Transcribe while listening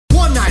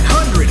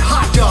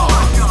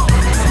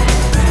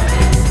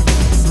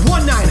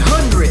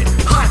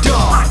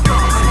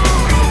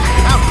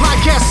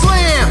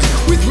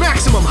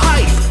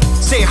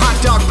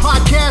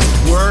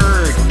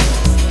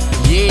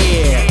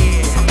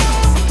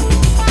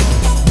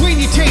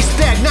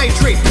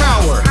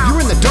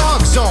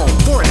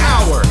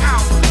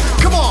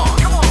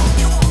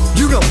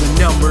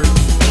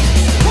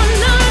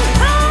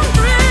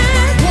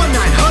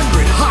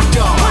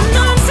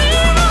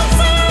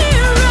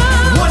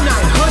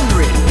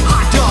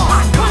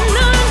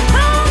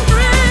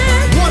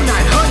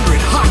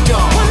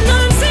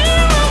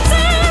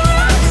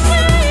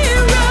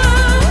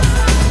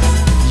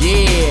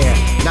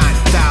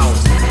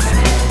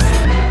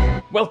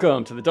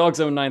Welcome to the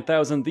Zzone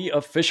 9000, the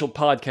official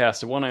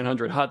podcast of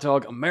 1-900 Hot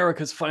Dog,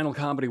 America's final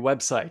comedy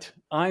website.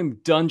 I'm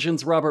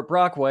Dungeons Robert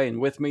Brockway, and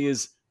with me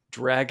is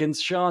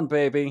Dragons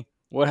Seanbaby.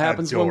 What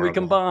happens when we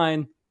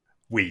combine?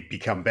 We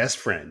become best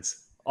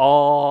friends.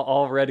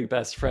 Already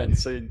best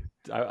friends. So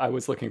I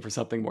was looking for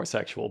something more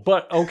sexual,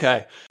 but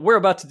okay. We're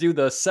about to do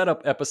the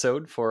setup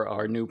episode for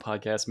our new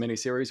podcast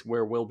miniseries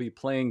where we'll be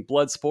playing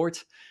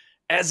Bloodsport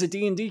as a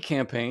D&D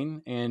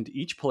campaign, and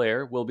each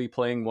player will be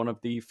playing one of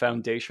the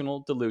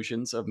foundational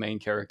delusions of main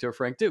character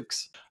Frank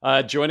Dukes.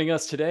 Joining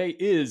us today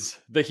is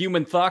the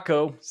human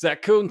Thaco,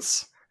 Zak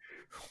Koonce.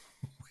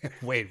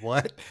 Wait,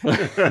 what?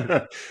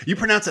 You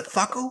pronounce it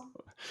Thaco?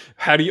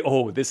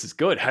 This is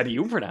good. How do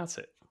you pronounce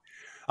it?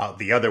 Oh,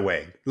 the other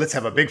way. Let's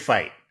have a big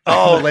fight.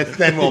 Oh,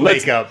 then we'll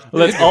make up.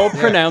 Let's all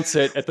pronounce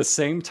it at the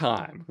same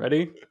time.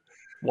 Ready?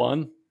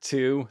 1,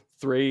 2,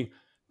 3.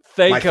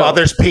 Thaco. My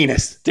father's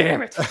penis.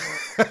 Damn it.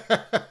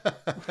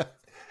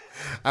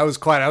 I was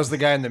the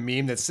guy in the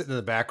meme that's sitting in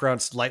the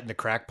background lighting the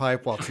crack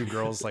pipe while two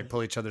girls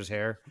pull each other's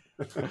hair.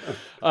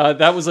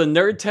 That was a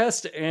nerd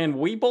test, and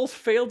we both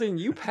failed and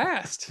you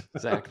passed,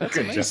 Zach. That's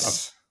Good amazing. job.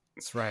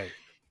 That's right.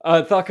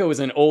 Thaco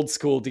is an old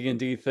school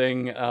D&D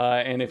thing,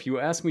 and if you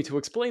ask me to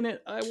explain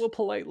it, I will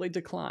politely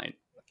decline.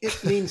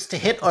 It means to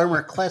hit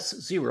armor class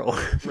 0.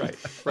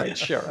 Right,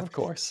 sure, of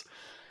course.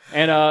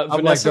 And I'm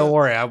Vanessa, don't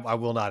worry, I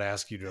will not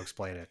ask you to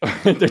explain it.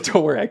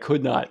 Don't worry, I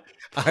could not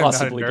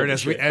possibly I'm not a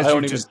nerd, as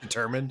you just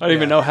determined. I don't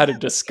even know how to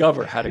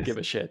discover how to give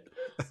a shit.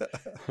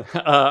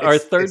 Our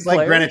third it's like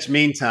player, Greenwich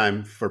Mean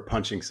Time for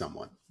punching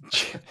someone.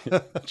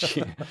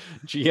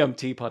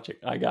 GMT punching.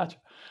 I got you.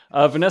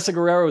 Vanessa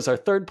Guerrero is our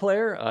third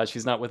player.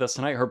 She's not with us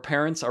tonight. Her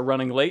parents are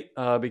running late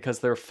because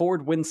their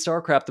Ford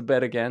Windstar crapped the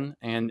bed again.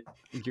 And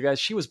you guys,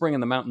 she was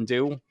bringing the Mountain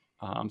Dew.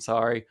 I'm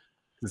sorry.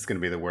 This is going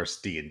to be the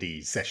worst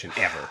D&D session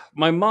ever.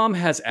 My mom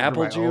has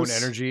apple my juice.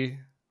 own energy.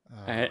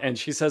 And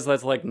she says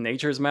that's like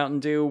nature's Mountain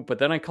Dew. But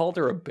then I called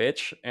her a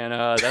bitch. And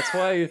that's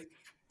why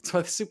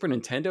the Super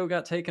Nintendo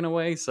got taken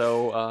away.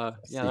 So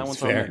that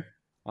one's on me.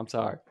 I'm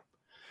sorry.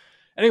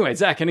 Anyway,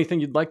 Zach,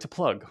 anything you'd like to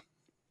plug?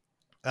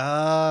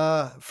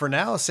 For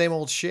now, same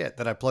old shit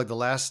that I plugged the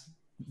last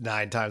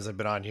 9 times I've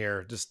been on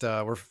here. Just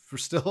we're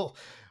still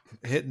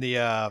hitting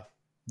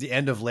the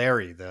end of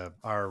Larry,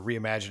 our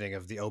reimagining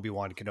of the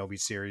Obi-Wan Kenobi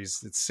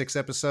series. It's 6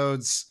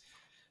 episodes.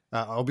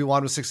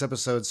 Obi-Wan was 6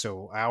 episodes,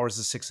 so ours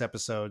is 6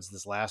 episodes.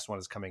 This last one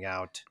is coming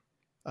out.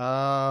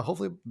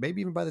 Hopefully,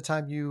 maybe even by the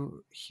time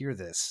you hear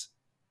this.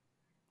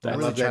 I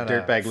love that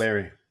dirtbag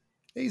Larry.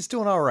 He's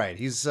doing all right.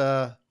 He's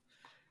going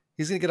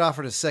to get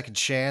offered a second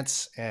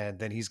chance, and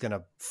then he's going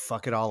to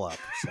fuck it all up.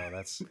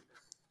 So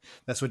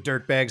that's what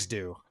dirtbags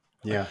do.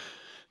 Yeah.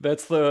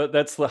 That's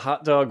the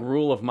hot dog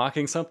rule of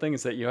mocking something,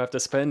 is that you have to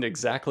spend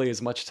exactly as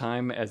much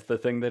time as the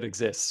thing that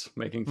exists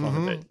making fun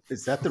of it.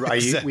 Is that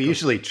exactly. We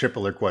usually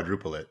triple or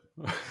quadruple it.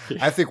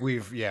 I think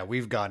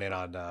we've gone in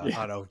on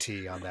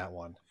OT on that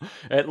one.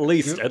 At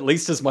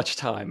least as much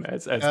time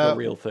as the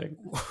real thing.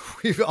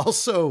 We've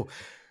also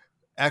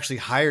actually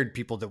hired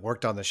people that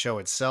worked on the show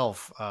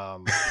itself.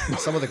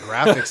 Some of the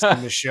graphics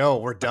in the show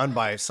were done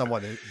by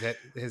someone that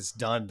has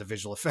done the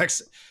visual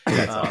effects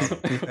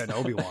and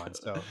Obi-Wan.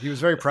 So he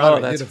was very proud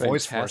of it. He did a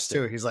voice for us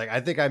too. He's like,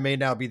 I think I may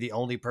now be the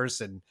only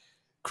person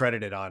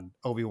credited on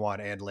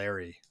Obi-Wan and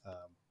Larry.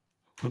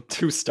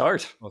 To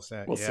start. We'll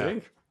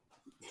see.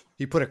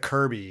 He put a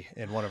Kirby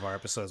in one of our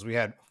episodes. We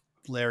had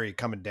Larry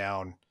coming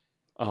down.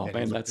 Oh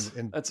man, that's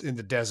in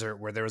the desert,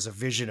 where there was a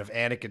vision of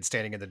Anakin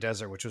standing in the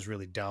desert, which was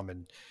really dumb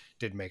and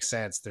didn't make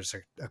sense. There's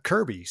a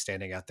Kirby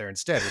standing out there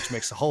instead, which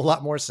makes a whole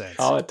lot more sense.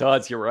 Oh, it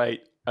does. You're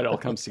right. It all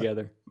comes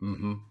together.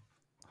 Mm-hmm.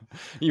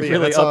 You've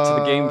really upped to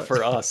the game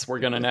for us. We're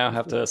going to now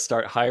have to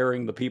start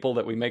hiring the people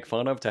that we make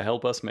fun of to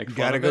help us make fun of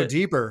it. You got to go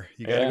deeper.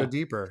 You got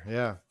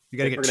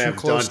to get too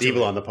close to Don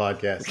Diebel on the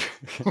podcast.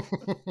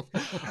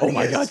 Oh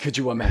my God. Could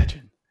you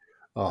imagine?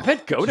 Oh. I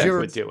bet Godek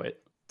would do it.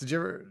 Did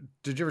you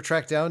ever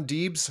track down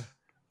Deebs?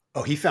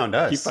 Oh, he found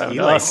us.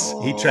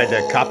 He tried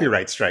to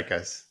copyright strike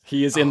us.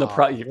 He is in the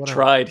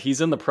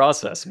He's in the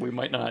process. We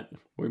might not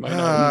be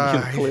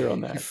clear on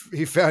that.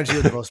 He found you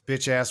in the most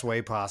bitch ass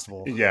way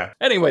possible. Yeah.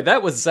 Anyway,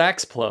 that was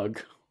Zach's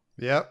plug.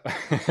 Yep.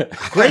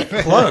 Great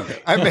plug.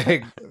 I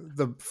make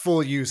the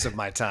full use of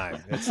my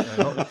time.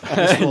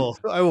 I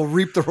will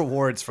reap the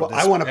rewards for this.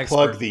 I want to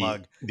plug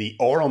the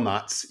Oral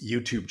Knots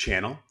YouTube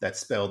channel. That's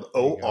spelled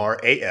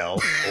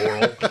ORAL.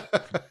 Oral.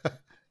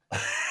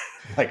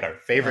 Like our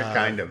favorite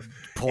kind of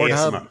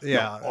Pornhub. ASMR.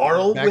 Yeah. No,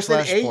 oral with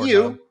an AU,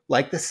 Pornhub.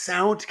 like the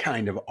sound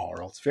kind of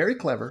oral. It's very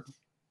clever.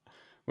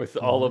 With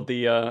all of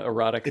the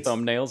erotic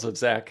thumbnails of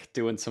Zach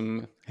doing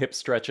some hip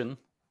stretching.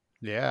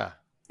 Yeah.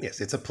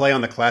 Yes, it's a play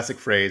on the classic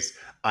phrase,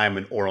 I'm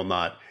an oral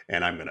knot,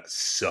 and I'm going to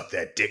suck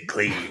that dick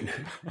clean.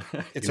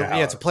 It's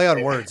a play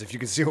on words. If you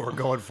can see what we're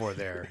going for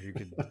there,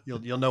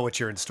 you'll know what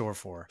you're in store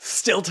for.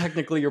 Still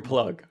technically your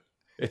plug.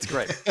 It's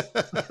great.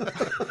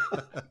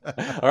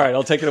 All right,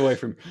 I'll take it away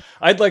from you.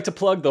 I'd like to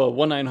plug the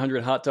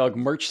 1-900 Hot Dog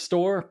merch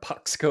store,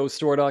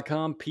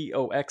 poxcostore.com,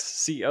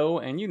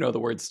 POXCO, and you know the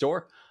word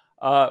store.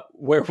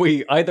 where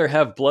we either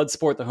have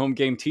Bloodsport the home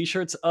game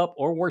t-shirts up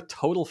or we're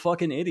total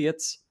fucking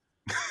idiots.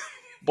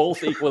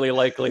 Both equally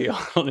likely,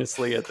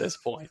 honestly, at this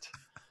point.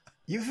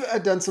 You've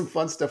done some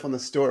fun stuff on the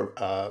store.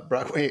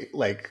 Brockway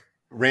like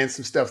ran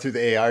some stuff through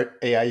the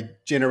AI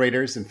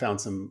generators and found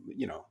some,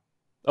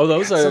 Oh,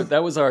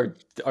 that was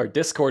our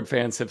Discord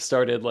fans have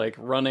started like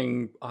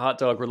running hot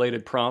dog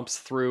related prompts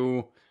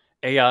through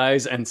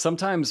AIs, and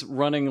sometimes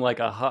running like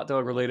a hot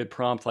dog related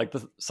prompt. Like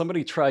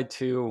somebody tried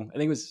to, I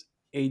think it was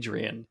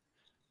Adrian,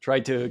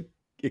 tried to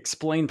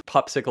explain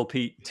Popsicle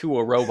Pete to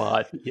a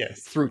robot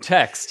yes. through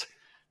text.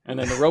 And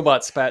then the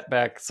robot spat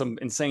back some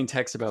insane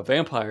text about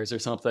vampires or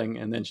something.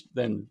 And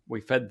then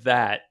we fed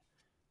that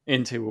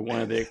into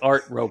one of the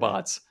art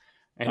robots,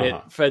 and it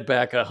fed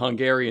back a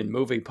Hungarian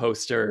movie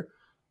poster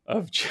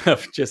of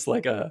just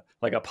like a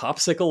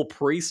popsicle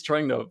priest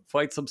trying to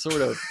fight some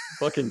sort of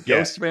fucking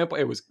ghost vampire.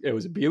 It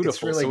was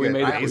beautiful. Really so we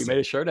made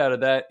a shirt out of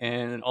that,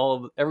 and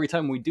every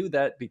time we do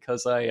that,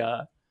 because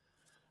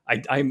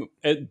I'm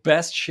at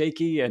best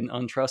shaky and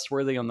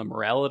untrustworthy on the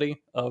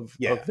morality of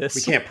this.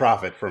 We can't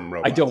profit from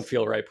robots. I don't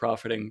feel right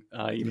profiting,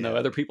 even though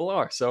other people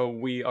are. So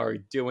we are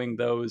doing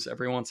those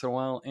every once in a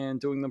while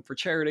and doing them for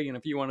charity. And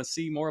if you want to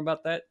see more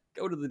about that,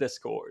 go to the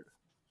Discord.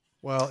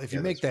 Well, if you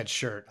make that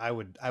shirt, I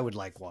would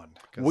like one.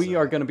 We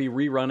are going to be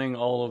rerunning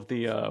all of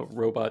the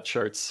robot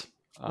shirts.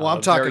 Well,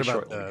 I'm talking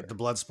about the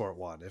Bloodsport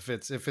one. If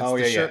it's the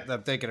shirt that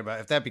I'm thinking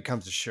about, if that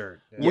becomes a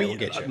shirt, we'll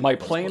get you. My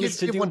plan is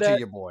to do that, to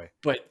you, boy.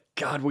 But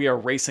God, we are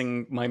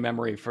racing my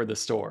memory for the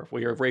store.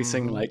 We are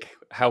racing like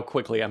how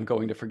quickly I'm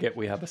going to forget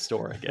we have a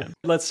store again.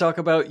 Let's talk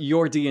about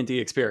your D&D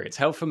experience.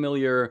 How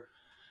familiar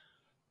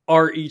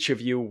are each of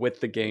you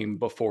with the game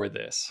before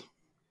this?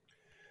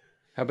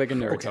 How big a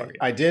nerd are you?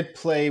 I did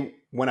play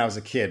when I was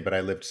a kid, but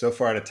I lived so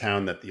far out of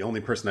town that the only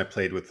person I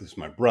played with was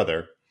my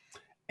brother.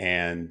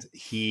 And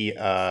he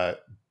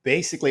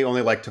basically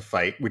only liked to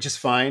fight, which is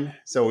fine.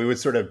 So we would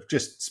sort of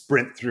just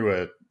sprint through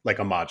a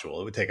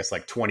module. It would take us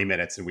like 20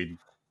 minutes and we'd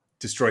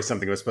destroy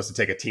something that was supposed to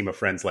take a team of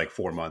friends like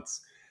 4 months.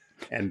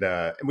 And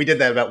we did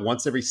that about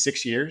once every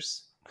 6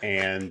 years.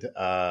 And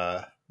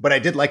but I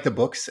did like the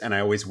books, and I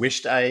always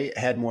wished I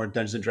had more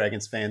Dungeons &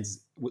 Dragons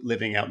fans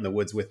living out in the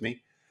woods with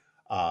me.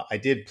 I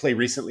did play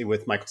recently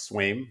with Michael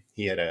Swaim.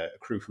 He had a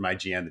crew from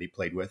IGN that he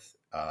played with.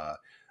 I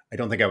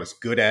don't think I was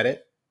good at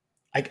it.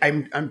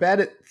 I'm bad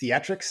at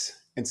theatrics,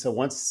 and so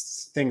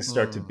once things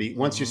start to be,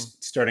 once you're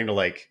starting to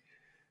like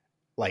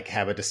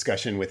have a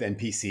discussion with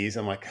NPCs,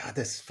 I'm like, God,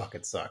 this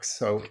fucking sucks.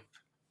 So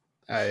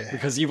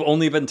because you've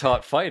only been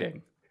taught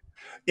fighting.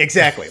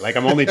 Exactly. Like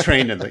I'm only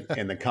trained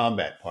in the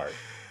combat part.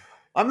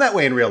 I'm that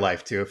way in real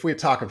life too. If we're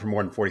talking for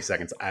more than 40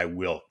 seconds, I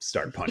will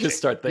start punching. Just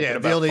start thinking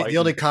about the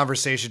only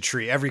conversation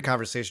tree. Every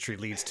conversation tree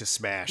leads to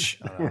smash.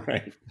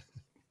 Right.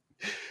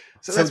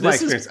 So that's my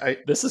experience.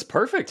 This is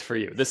perfect for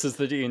you. This is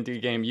the D&D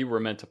game you were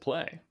meant to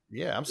play.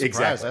 Yeah, I'm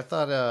surprised. Exactly. I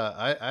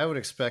thought I would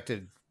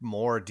expected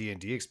more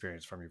D&D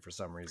experience from you for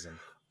some reason.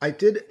 I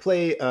did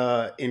play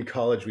in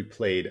college. We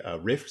played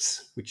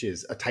Rifts, which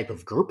is a type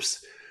of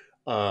GURPS.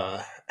 No,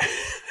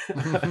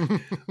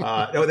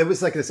 there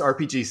was like this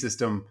RPG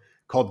system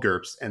called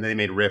GURPS, and they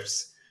made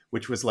Rifts,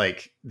 which was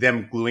like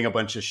them gluing a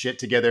bunch of shit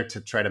together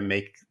to try to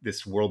make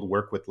this world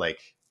work with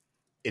like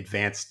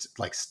advanced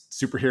like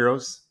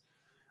superheroes.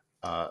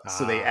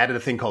 So they added a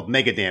thing called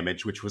Mega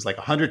Damage, which was like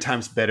 100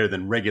 times better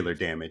than regular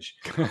damage.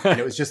 And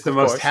it was just the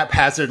most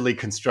haphazardly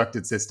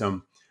constructed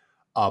system.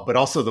 But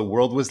also the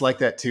world was like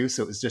that too.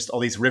 So it was just all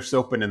these rifts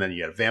open, and then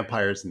you had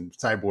vampires and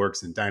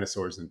cyborgs and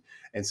dinosaurs.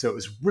 And so it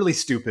was really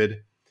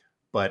stupid,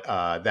 but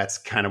that's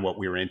kind of what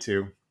we were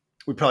into.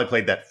 We probably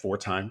played that 4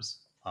 times.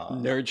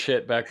 Nerd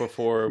shit back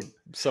before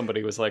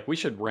somebody was like, we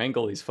should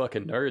wrangle these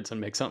fucking nerds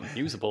and make something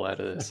usable out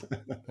of this.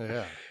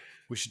 Yeah.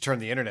 We should turn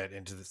the internet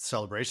into the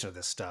celebration of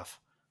this stuff.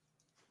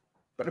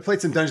 But I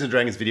played some Dungeons &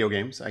 Dragons video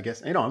games, I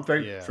guess. I'm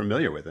very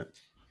familiar with it.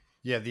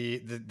 Yeah,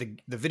 the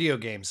video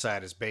game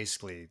side is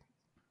basically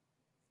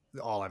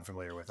all I'm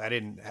familiar with.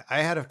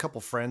 I had a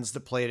couple friends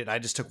that played it. I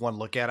just took one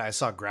look at it. I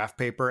saw graph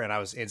paper and I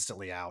was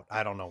instantly out.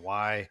 I don't know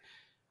why.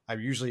 I'm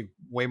usually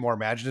way more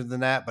imaginative than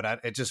that,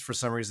 but it just for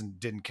some reason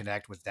didn't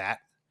connect with that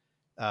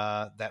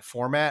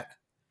format.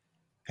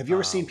 Have you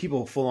ever seen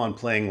people full on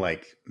playing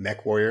like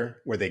Mech Warrior,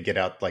 where they get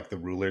out like the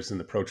rulers and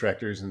the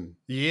protractors? And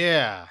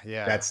yeah,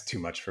 that's too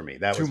much for me.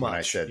 That was when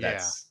I said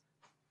that's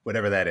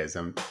whatever that is.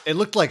 It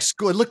looked like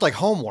school. It looked like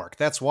homework.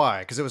 That's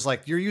why, because it was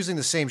like you're using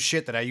the same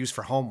shit that I use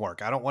for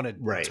homework. I don't want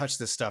to touch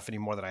this stuff any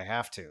more than I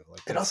have to.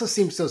 Like, it also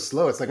seems so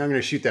slow. It's like I'm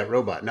going to shoot that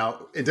robot.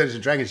 Now in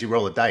Dungeons & Dragons, you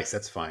roll a dice.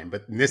 That's fine.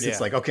 But in this,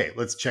 it's like, okay,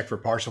 let's check for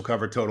partial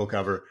cover, total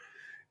cover,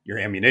 your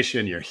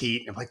ammunition, your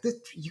heat. I'm like,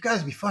 you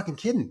guys be fucking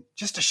kidding.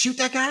 Just to shoot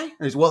that guy?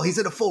 And he's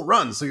at a full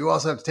run, so you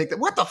also have to take that.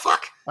 What the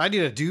fuck? I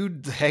need a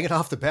dude hanging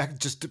off the back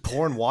just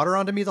pouring water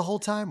onto me the whole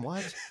time?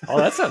 What? Oh,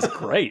 that sounds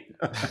great.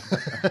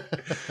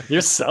 You're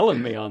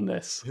selling me on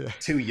this.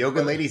 2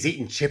 yoga ladies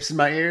eating chips in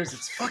my ears.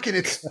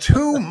 It's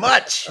too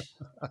much.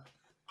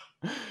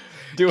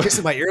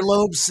 Kissing my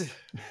earlobes.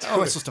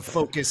 Oh, I'm supposed to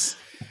focus.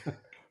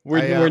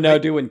 We're now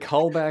doing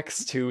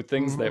callbacks to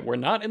things that were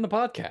not in the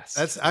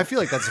podcast. I feel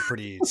like that's a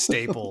pretty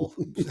staple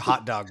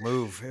hot dog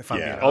move. If I'm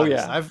being honest. Oh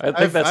yeah, I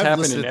think that's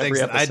happened listened in to things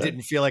every that I episode.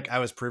 didn't feel like I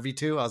was privy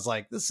to. I was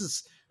like, this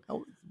is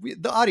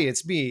the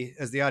audience. Me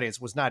as the audience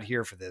was not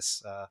here for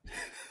this.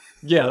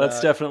 Yeah,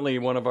 that's definitely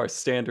one of our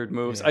standard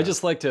moves. Yeah.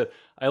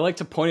 I like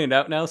to point it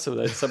out now so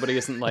that somebody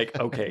isn't like,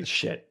 okay,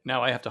 shit,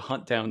 now I have to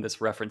hunt down this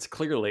reference.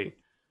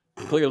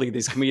 Clearly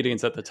these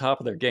comedians at the top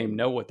of their game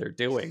know what they're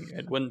doing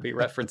and wouldn't be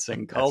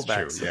referencing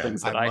callbacks to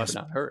things that I have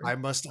not heard. I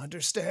must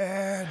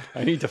understand.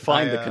 I need to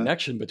find the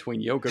connection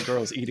between Yoga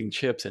Girls eating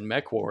chips and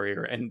Mech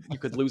Warrior, and you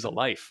could lose a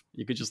life.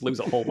 You could just lose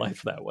a whole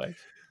life that way.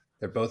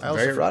 They're both I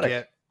very also erotic.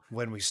 forget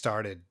when we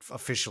started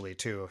officially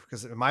too,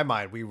 because in my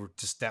mind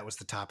that was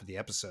the top of the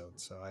episode.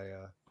 So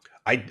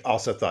I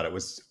also thought it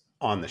was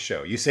on the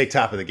show. You say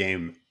top of the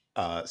game,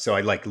 so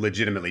I like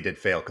legitimately did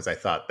fail because I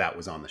thought that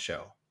was on the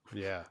show.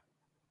 yeah.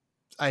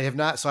 I have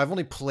not. So I've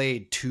only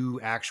played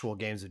 2 actual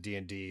games of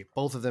D&D,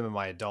 both of them in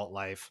my adult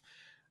life.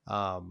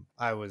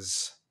 I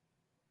was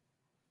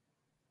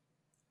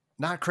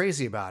not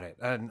crazy about it.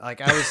 And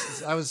like, I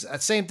was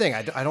same thing.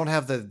 I don't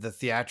have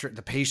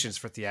the patience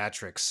for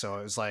theatrics. So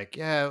it was like,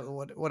 yeah,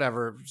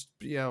 whatever,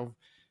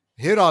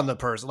 hit on the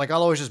person. Like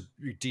I'll always just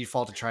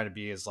default to trying to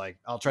be as like,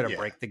 I'll try to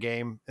break the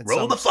game in Roll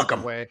some the fuck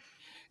 'em way.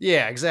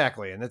 Yeah,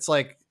 exactly. And it's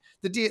like,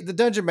 the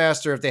dungeon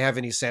master, if they have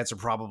any sense, are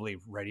probably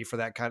ready for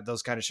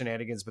those kind of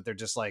shenanigans, but they're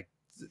just like,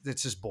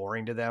 it's just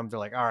boring to them. They're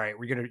like, all right,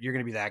 you're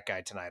gonna be that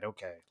guy tonight,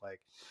 okay? Like,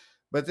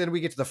 but then we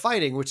get to the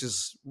fighting, which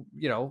is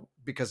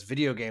because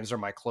video games are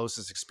my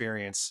closest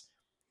experience.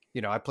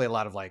 I play a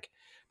lot of like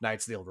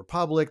Knights of the Old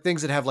Republic,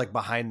 things that have like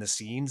behind the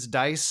scenes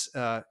dice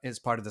as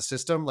part of the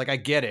system. Like I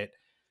get it,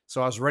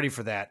 so I was ready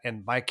for that,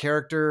 and my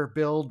character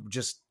build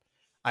just,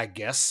 I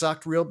guess,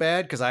 sucked real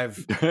bad because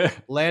I've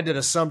landed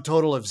a sum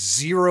total of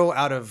 0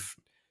 out of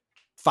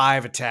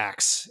 5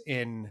 attacks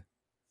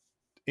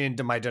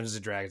into my Dungeons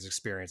and Dragons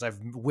experience. I've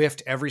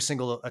whiffed every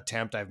single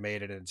attempt I've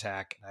made at an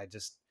attack, and I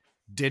just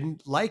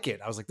didn't like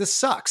it. I was like, this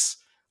sucks.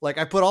 Like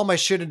I put all my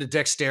shit into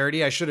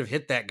dexterity. I should have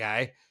hit that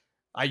guy.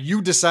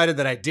 You decided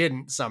that I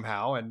didn't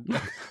somehow, and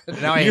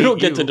now you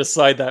don't get to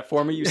decide that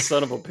for me, you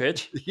son of a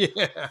bitch.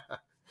 Yeah,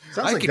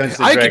 Sounds like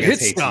Dungeons I and can Dragons hit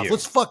hates stuff. you.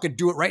 Let's fucking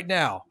do it right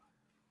now.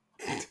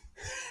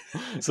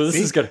 So this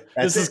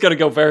is gonna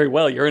go very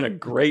well. You're in a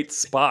great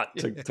spot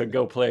to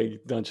go play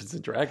Dungeons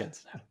and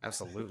Dragons.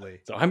 Absolutely.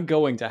 So I'm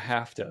going to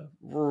have to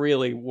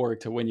really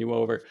work to win you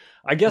over.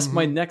 I guess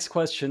my next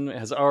question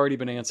has already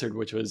been answered,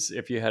 which was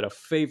if you had a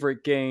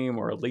favorite game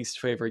or a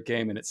least favorite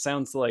game, and it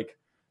sounds like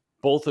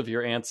both of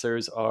your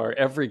answers are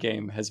every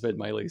game has been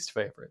my least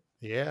favorite.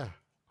 Yeah.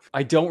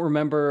 I don't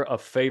remember a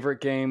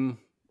favorite game,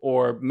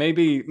 or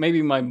maybe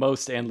my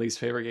most and least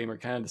favorite game are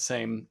kind of the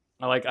same.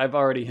 Like I've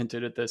already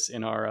hinted at this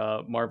in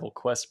our Marvel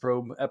Quest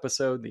Probe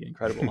episode, the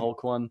Incredible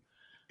Hulk one,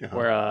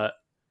 where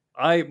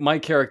my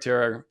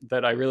character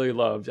that I really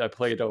loved, I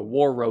played a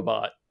war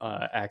robot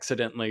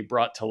accidentally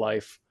brought to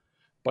life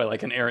by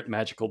like an errant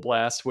magical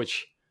blast,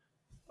 which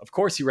of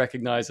course you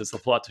recognize as the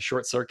plot to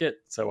Short Circuit.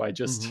 So I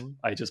just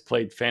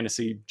played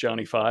Fantasy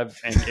Johnny 5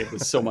 and it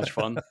was so much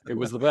fun. It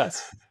was the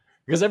best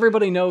because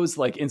everybody knows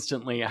like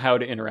instantly how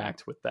to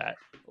interact with that.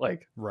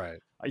 Like, right.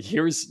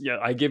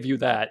 I give you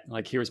that,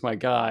 like, here's my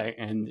guy.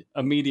 And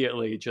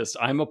immediately just,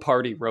 I'm a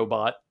party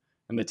robot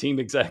and the team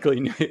exactly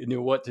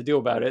knew what to do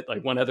about it.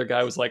 Like one other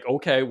guy was like,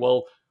 okay,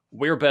 well,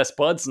 we're best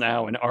buds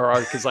now. And our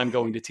arc is I'm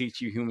going to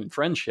teach you human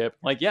friendship.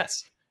 Like,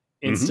 yes,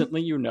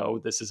 instantly,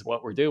 this is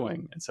what we're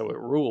doing. And so it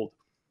ruled.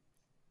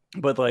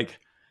 But like,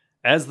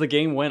 as the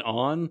game went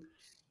on,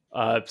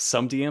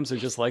 some DMs are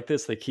just like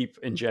this. They keep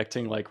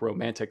injecting like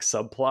romantic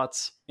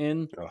subplots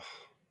in. Ugh.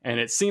 And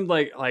it seemed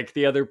like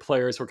the other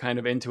players were kind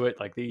of into it.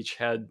 Like they each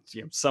had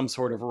some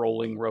sort of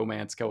rolling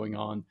romance going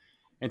on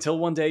until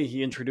one day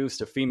he introduced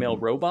a female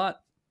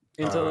robot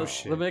into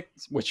the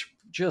mix, which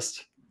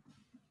just,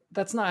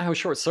 that's not how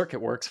Short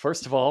Circuit works.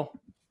 First of all,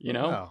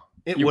 No.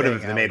 It would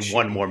have made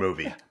one more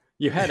movie.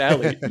 You had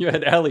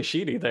Ali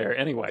Sheedy there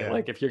anyway. Yeah.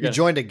 Like if you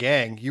joined a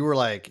gang, you were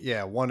like,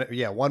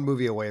 one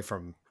movie away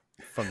from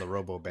the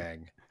Robo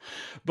Bang.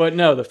 But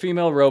no, the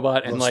female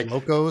robot and Los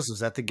Locos,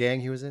 was that the gang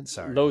he was in?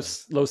 Sorry.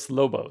 Los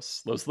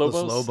Lobos. I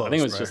think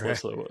it was just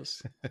Los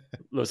Lobos.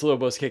 Los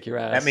Lobos kick your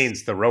ass. That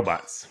means the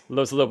robots.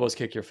 Los Lobos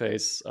kick your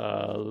face.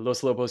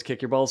 Los Lobos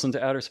kick your balls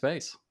into outer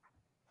space.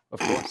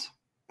 Of course.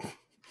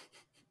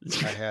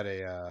 I had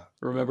a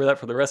remember that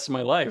for the rest of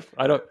my life.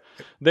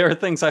 There are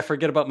things I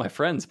forget about my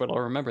friends, but I'll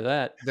remember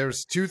that.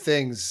 There's two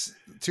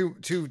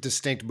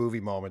distinct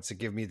movie moments that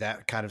give me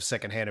that kind of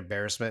secondhand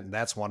embarrassment, and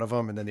that's one of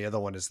them. And then the other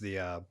one is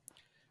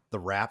the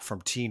rap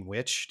from Teen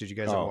Witch. Did you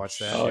guys ever watch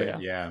that? Oh yeah,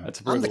 yeah.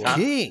 That's I'm the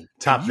king.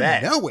 Top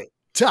that. You know it.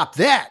 Top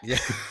that. Yeah,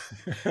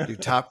 you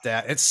top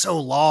that. It's so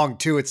long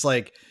too. It's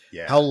like,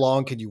 how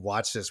long can you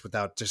watch this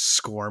without just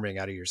squirming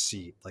out of your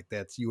seat? Like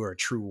you are a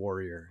true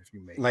warrior if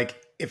you make. Like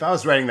if I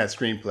was writing that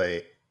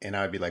screenplay and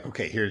I would be like,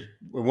 okay, here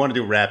we want to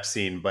do a rap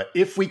scene, but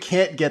if we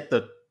can't get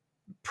the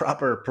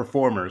proper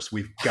performers,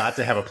 we've got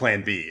to have a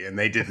plan B, and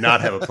they did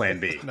not have a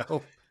plan B.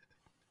 No.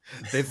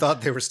 They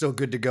thought they were still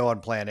good to go on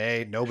plan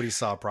A. Nobody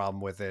saw a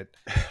problem with it.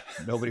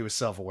 Nobody was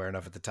self-aware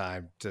enough at the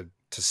time to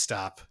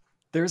stop.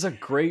 There's a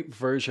great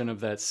version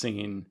of that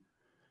scene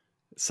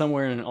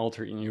somewhere in an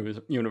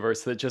alternate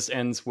universe that just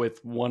ends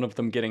with one of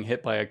them getting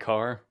hit by a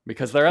car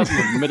because they're out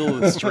in the middle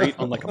of the street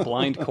on like a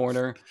blind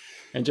corner.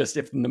 And just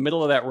if in the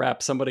middle of that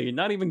rap, somebody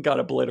not even got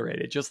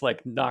obliterated, just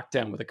like knocked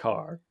down with a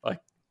car. Like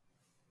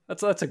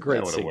that's a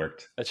great scene.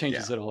 Worked. That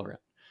changes it all around.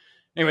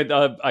 Anyway,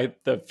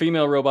 the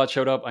female robot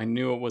showed up. I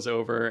knew it was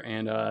over.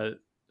 And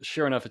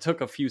sure enough, it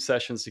took a few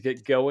sessions to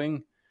get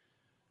going.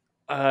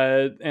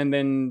 And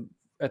then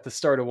at the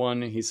start of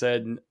one, he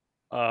said,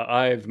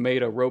 I've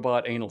made a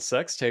robot anal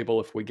sex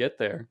table if we get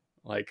there.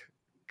 Like,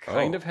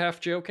 kind of half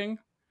joking.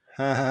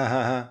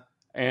 And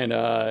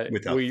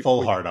with a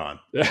full hard on.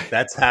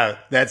 That's how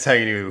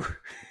you knew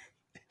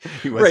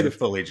he wasn't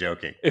fully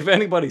joking. If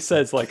anybody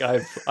says like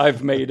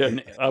I've made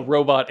a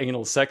robot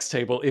anal sex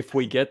table if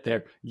we get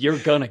there, you're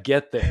gonna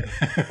get there.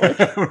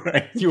 Like,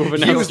 right. You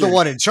have he was the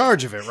one in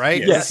charge of it,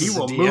 right? Yes, he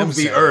will move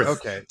the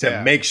earth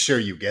to make sure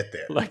you get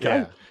there. Like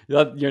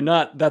you're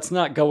not. That's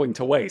not going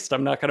to waste.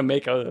 I'm not gonna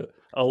make a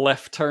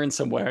left turn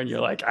somewhere and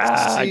you're like,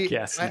 I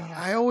guess.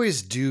 I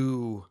always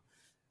do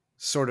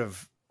sort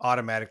of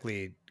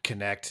automatically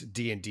connect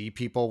D&D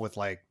people with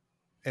like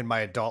in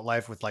my adult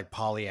life with like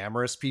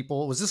polyamorous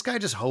people. Was this guy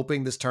just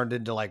hoping this turned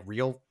into like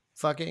real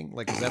fucking?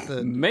 Like, is that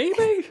the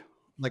maybe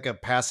like a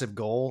passive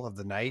goal of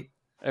the night?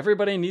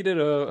 Everybody needed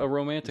a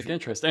romantic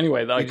interest.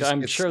 Anyway, like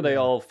I'm sure they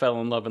all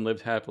fell in love and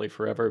lived happily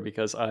forever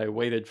because I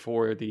waited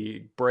for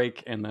the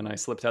break and then I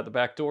slipped out the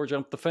back door,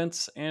 jumped the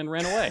fence, and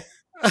ran away.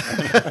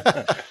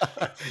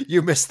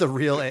 You missed the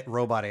real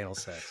robot anal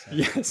sex.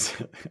 Yes.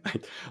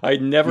 I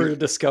never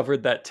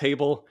discovered that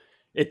table.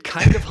 It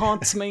kind of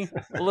haunts me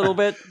a little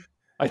bit.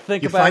 I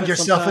think about it. You find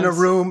yourself in a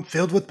room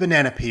filled with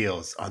banana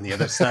peels. On the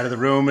other side of the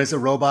room is a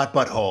robot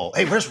butthole.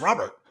 Hey, where's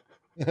Robert?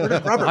 Where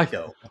did Robert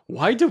go?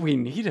 Why do we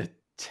need a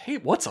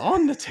table? What's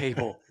on the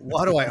table?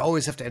 Why do I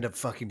always have to end up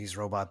fucking these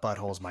robot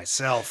buttholes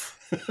myself?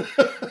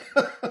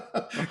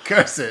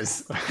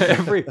 Curses.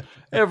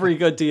 Every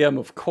good DM,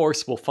 of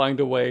course, will find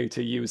a way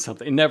to use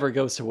something. It never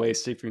goes to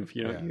waste even if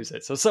you don't use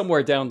it. So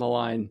somewhere down the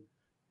line,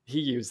 he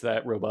used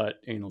that robot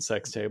anal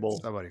sex table.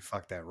 Somebody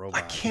fuck that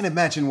robot. I can't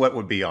imagine what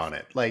would be on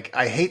it. Like,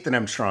 I hate that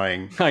I'm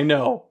trying. I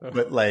know.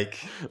 But like...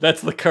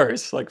 That's the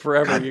curse. Like,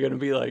 forever you're going to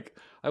be like,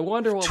 I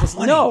wonder what was...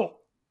 No!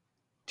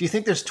 Do you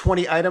think there's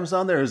 20 items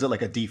on there, or is it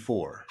like a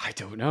D4? I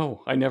don't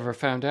know. I never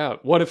found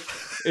out. What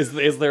if...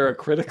 Is there a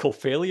critical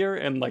failure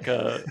and like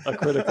a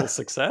critical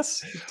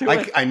success?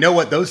 I know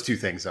what those two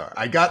things are.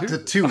 I got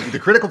the two. The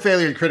critical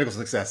failure and critical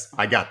success.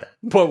 I got that.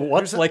 But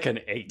what's like an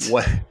 8?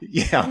 What?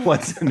 Yeah,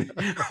 what's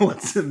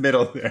the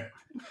middle there?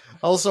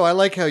 Also, I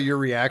like how your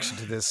reaction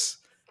to this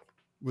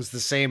was the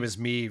same as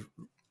me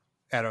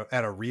at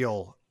a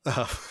real...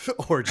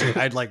 orgy.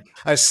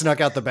 I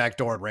snuck out the back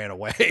door and ran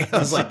away. I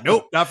was like,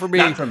 nope, not for me.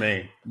 Not for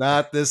me.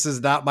 This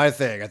is not my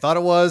thing. I thought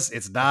it was.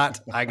 It's not.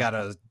 I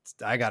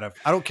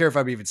don't care if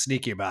I'm even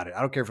sneaky about it.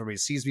 I don't care if anybody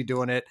sees me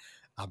doing it.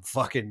 I'm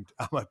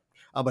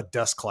a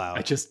dust cloud.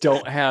 I just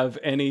don't have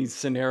any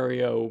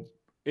scenario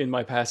in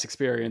my past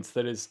experience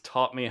that has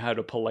taught me how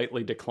to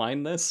politely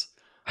decline this.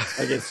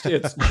 Like it's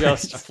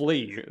just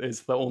flee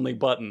is the only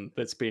button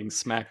that's being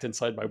smacked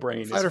inside my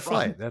brain. Fight or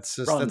flight. That's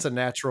a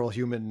natural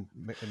human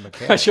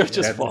mechanic. I should have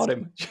just fought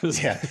him.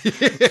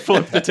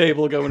 Flip the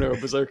table, go into a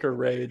berserker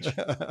rage.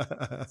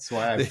 That's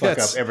why I fuck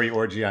up every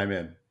orgy I'm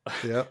in.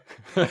 Yep.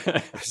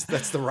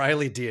 That's the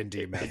Riley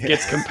D&D man. It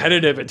gets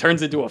competitive. It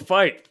turns into a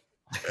fight.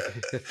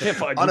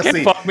 Honestly,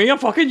 you can't fuck me. I'm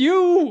fucking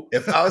you.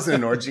 If I was in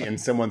an orgy and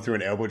someone threw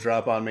an elbow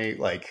drop on me,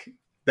 like.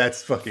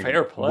 That's fucking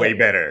fair play. Way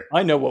better.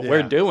 I know what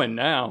we're doing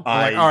now. All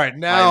right,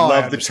 now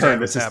I love the turn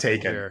this is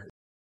taken. Here.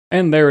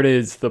 And there it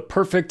is, the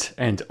perfect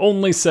and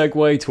only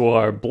segue to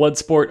our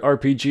Bloodsport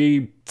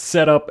RPG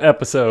setup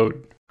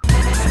episode.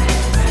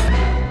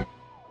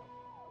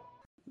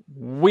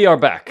 We are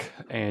back,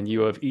 and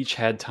you have each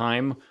had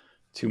time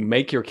to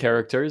make your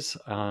characters,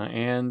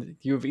 and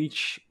you have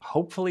each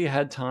hopefully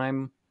had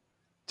time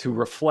to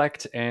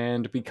reflect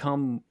and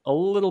become a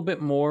little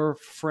bit more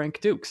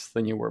Frank Dukes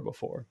than you were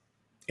before.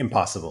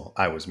 Impossible.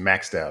 I was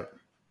maxed out.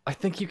 I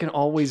think you can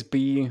always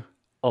be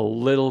a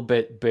little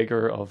bit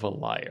bigger of a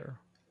liar.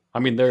 I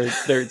mean,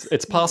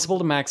 it's possible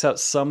to max out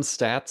some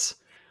stats,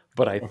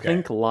 but I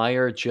think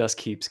liar just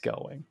keeps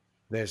going.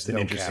 There's an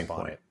interesting cap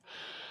on it.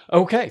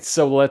 Okay,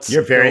 so let's...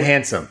 You're very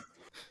handsome.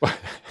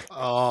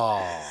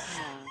 Oh...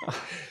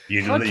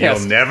 You'll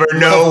never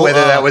know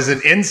whether that was an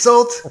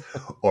insult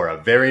or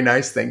a very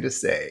nice thing to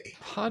say.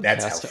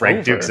 That's how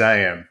Frank Dukes I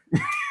am.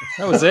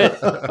 That was it.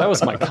 That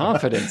was my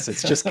confidence.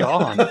 It's just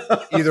gone.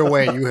 Either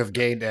way, you have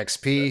gained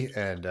XP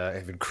and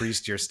have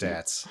increased your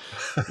stats.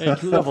 Hey,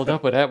 you leveled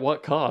up, but at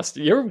what cost?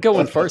 You're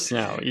going first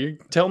now. You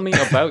tell me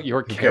about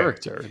your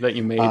character that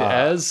you made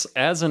as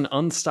an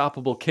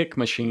unstoppable kick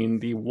machine,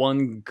 the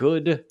one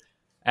good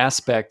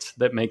aspect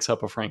that makes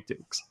up a Frank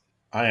Dukes.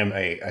 I am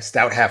a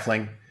stout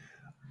halfling.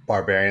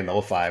 Barbarian,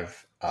 level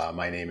 5.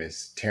 My name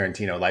is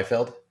Tarantino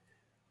Liefeld.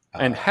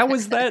 And how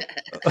is that?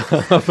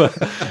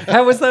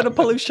 How is that a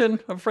pollution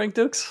of Frank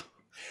Dukes?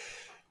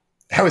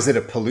 How is it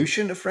a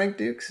pollution of Frank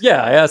Dukes?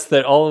 Yeah, I asked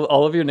that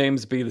all of your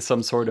names be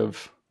some sort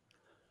of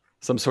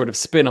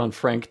spin on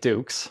Frank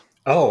Dukes.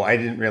 Oh, I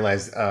didn't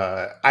realize.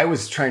 I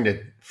was trying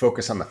to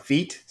focus on the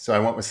feet, so I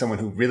went with someone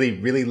who really,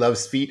 really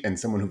loves feet and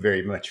someone who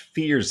very much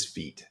fears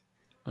feet.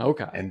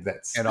 Okay,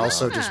 And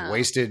also just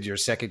wasted your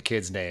second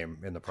kid's name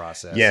in the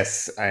process.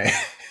 Yes, I'm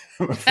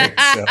afraid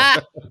so.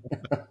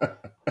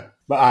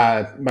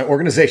 My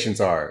organizations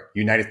are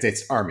United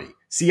States Army,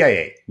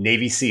 CIA,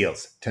 Navy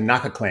SEALs,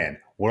 Tanaka Clan,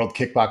 World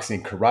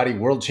Kickboxing Karate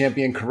World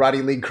Champion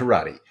Karate League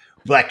Karate,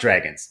 Black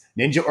Dragons,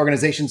 ninja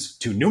organizations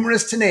too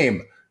numerous to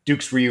name,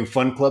 Dukes Ryu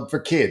Fun Club for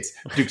Kids,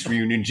 Dukes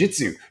Ryu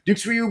Ninjutsu,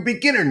 Dukes Ryu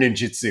Beginner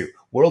Ninjutsu,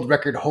 World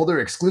Record Holder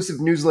Exclusive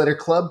Newsletter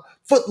Club,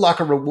 Foot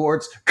Locker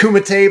Rewards,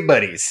 Kumite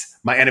Buddies.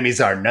 My enemies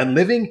are None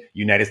Living,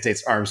 United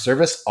States Armed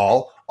Service,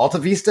 All, Alta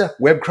Vista,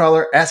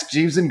 Webcrawler, Ask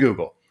Jeeves, and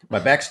Google. My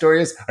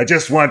backstory is, I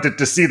just wanted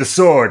to see the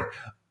sword.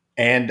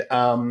 And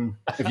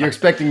if you're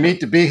expecting me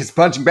to be his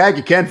punching bag,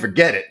 you can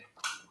forget it.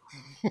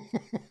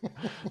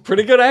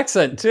 pretty good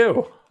accent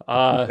too.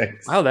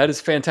 Thanks. Wow, that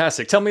is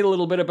fantastic. Tell me a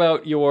little bit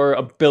about your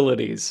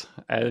abilities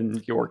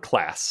and your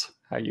class.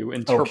 How you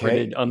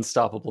interpreted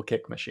Unstoppable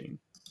Kick Machine.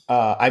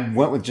 I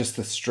went with just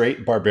the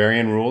straight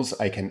barbarian rules.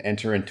 I can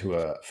enter into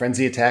a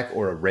frenzy attack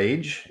or a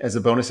rage as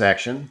a bonus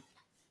action.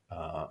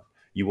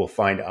 You will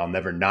find I'll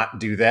never not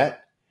do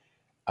that.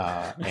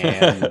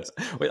 And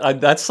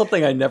That's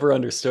something I never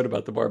understood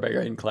about the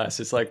barbarian class.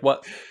 It's like,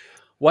 what?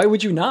 Why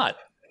would you not?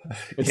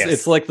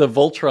 It's like the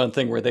Voltron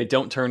thing where they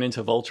don't turn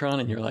into Voltron,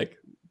 and you're like,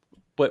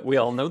 but we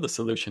all know the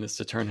solution is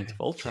to turn into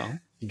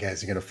Voltron. You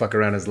guys are gonna fuck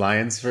around as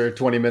lions for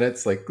 20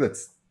 minutes. Like,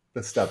 let's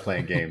stop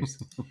playing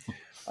games.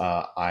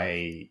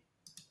 I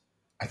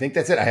think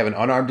that's it. I have an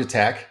unarmed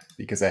attack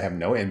because I have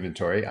no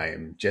inventory. I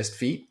am just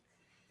feet.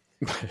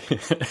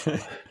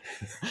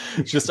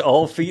 Just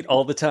all feet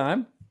all the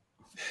time.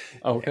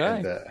 Okay.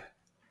 And,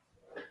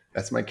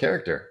 that's my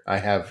character. I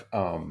have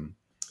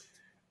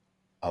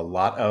a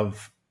lot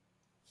of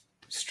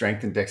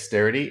strength and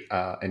dexterity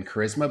and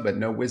charisma, but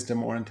no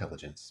wisdom or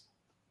intelligence.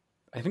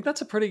 I think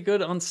that's a pretty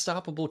good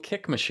unstoppable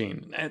kick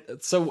machine.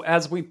 So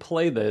as we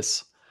play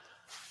this,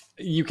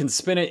 you can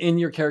spin it in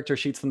your character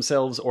sheets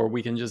themselves, or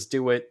we can just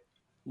do it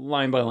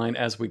line by line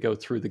as we go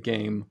through the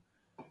game.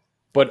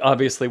 But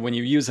obviously, when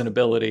you use an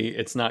ability,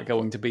 it's not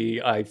going to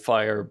be I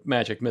fire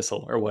magic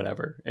missile or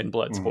whatever in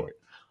Bloodsport.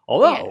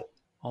 Although,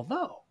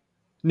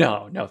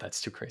 no,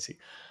 that's too crazy.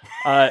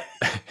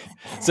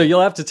 So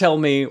you'll have to tell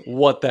me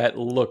what that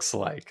looks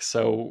like.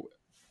 So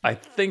I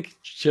think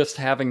just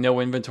having no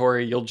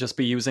inventory, you'll just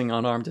be using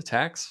unarmed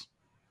attacks.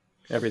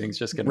 Everything's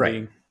just going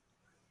to be...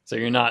 So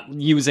you're not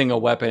using a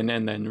weapon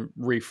and then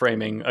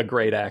reframing a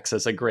great axe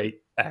as a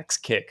great axe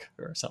kick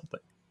or something.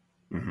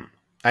 Mm-hmm.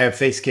 I have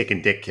face kick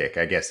and dick kick,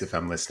 I guess, if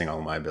I'm listing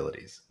all my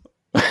abilities.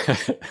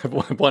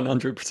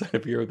 100%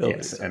 of your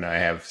abilities. Yes, and I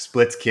have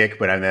splits kick,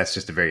 but that's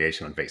just a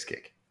variation on face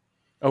kick.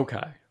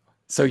 Okay.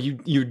 So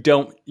you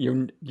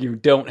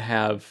don't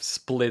have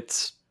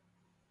splits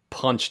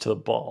punch to the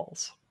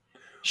balls.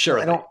 Sure.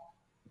 Well, I don't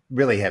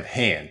really have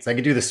hands. I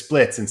can do the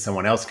splits and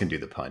someone else can do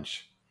the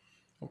punch.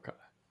 Okay.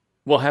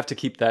 We'll have to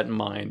keep that in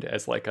mind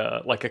as like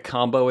a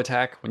combo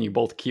attack. When you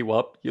both queue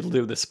up, you'll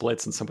do the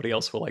splits and somebody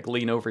else will like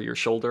lean over your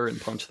shoulder and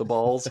punch the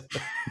balls.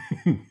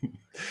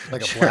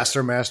 Like a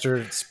blaster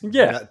master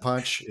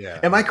punch. Yeah.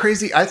 Am I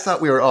crazy? I thought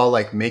we were all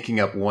like making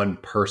up one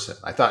person.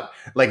 I thought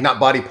like not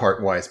body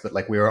part wise, but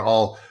like we were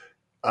all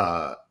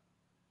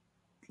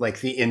like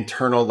the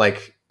internal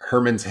like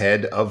Herman's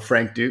head of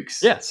Frank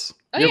Dukes. Yes.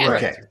 Oh, you're yeah.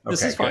 right. Okay.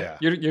 This is fine. Yeah.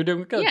 You're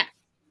doing good. Yeah.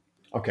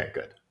 Okay,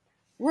 good.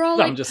 We're all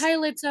No, like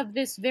pilots of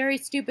this very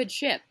stupid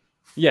ship.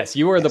 Yes,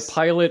 you are the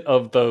pilot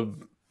of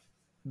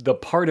the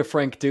part of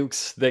Frank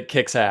Dukes that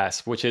kicks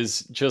ass, which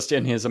is just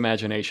in his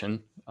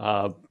imagination.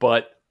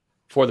 But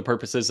for the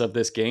purposes of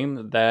this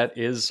game, that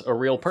is a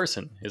real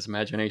person. His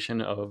imagination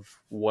of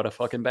what a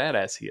fucking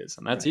badass he is,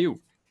 and that's you.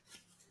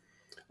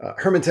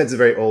 Herman's Head's a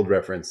very old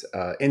reference.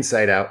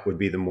 Inside Out would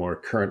be the more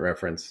current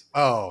reference.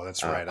 Oh,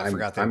 that's right. I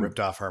forgot they I'm ripped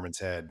off Herman's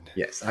head.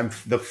 Yes, I'm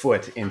the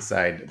foot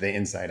inside the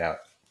Inside Out,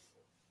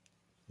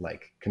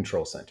 like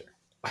control center.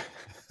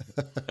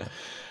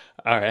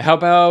 All right, how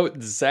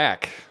about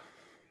Zach?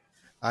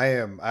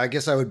 I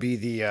guess I would be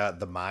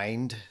the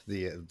mind,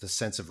 the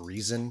sense of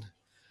reason.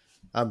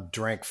 I'm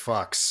Drank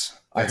Fucks.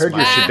 I heard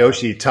your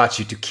Shidoshi taught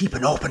you to keep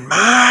an open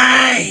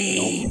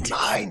mind.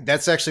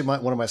 That's actually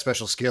one of my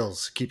special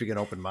skills, keeping an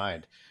open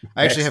mind.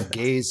 I actually have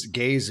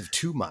gaze of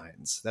two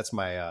minds. That's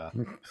my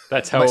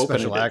that's how my open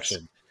special it is.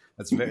 action.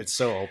 It's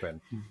so open.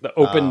 The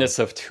openness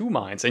of two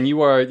minds, and you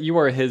are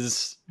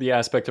the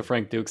aspect of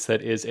Frank Dukes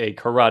that is a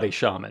karate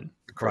shaman.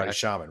 Karate correct?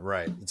 shaman,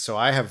 right? So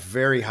I have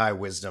very high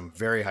wisdom,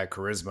 very high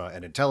charisma,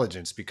 and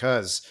intelligence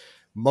because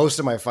most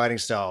of my fighting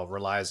style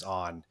relies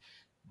on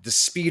the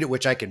speed at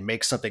which I can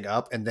make something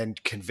up and then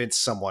convince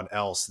someone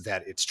else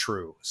that it's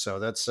true. So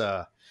that's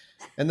and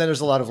then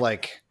there's a lot of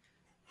like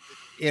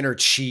inner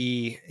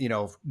chi,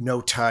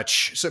 no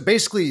touch. So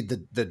basically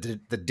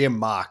the dim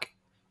mock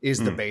is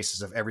the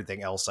basis of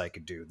everything else I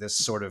could do. This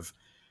sort of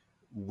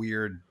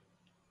weird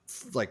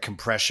like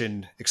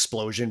compression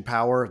explosion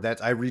power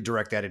that I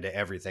redirect that into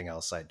everything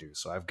else I do.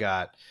 So I've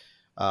got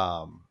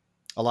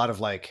a lot of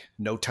like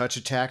no touch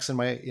attacks in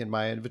my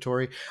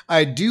inventory.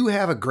 I do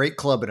have a great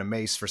club and a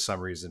mace for some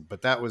reason,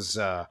 but that was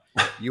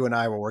you and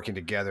I were working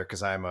together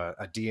because I'm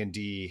a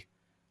D&D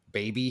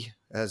baby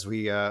as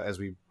we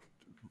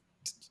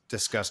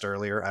discussed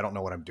earlier. I don't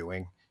know what I'm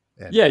doing.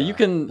 And, yeah, you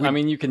can.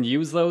 You can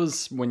use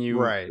those when you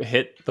Right.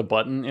 hit the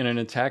button in an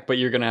attack, but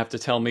you're going to have to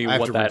tell me I have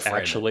what to that reframe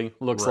actually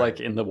looks Right.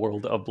 like in the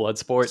world of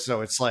Bloodsport. So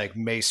it's like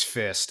mace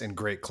fist and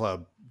great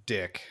club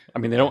dick.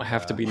 They don't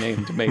have to be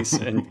named Mace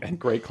and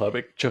Great Club.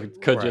 It could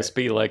Right. just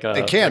be like a.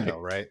 They can like though,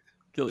 right?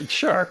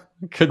 Sure,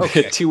 it could be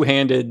Okay. a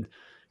two-handed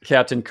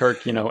Captain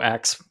Kirk,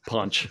 axe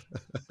punch.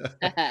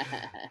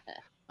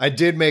 I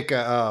did make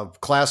a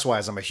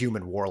class-wise. I'm a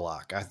human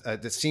warlock.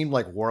 It seemed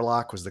like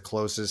warlock was the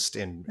closest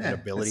in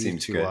ability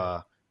seems to good.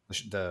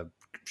 the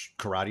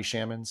karate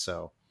shaman.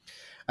 So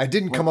I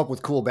didn't come up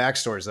with cool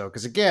backstories though,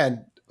 because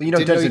again, didn't know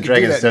Dungeons you and could do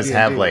Dragons that in does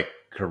have D&D. like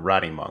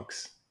karate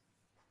monks.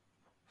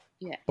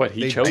 But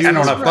he They chose do, this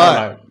but-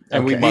 route,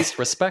 and we okay. must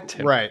respect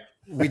him. Right.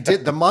 We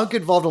did. The monk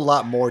involved a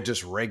lot more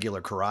just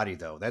regular karate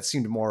though. That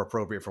seemed more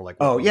appropriate for like.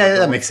 Oh, what yeah, we were that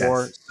going makes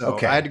for. sense. So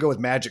Okay. I had to go with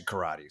magic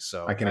karate.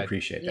 So I can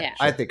appreciate that. Yeah.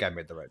 I think I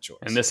made the right choice.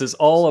 And this is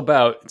all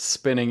about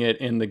spinning it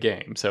in the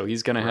game. So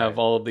he's going to have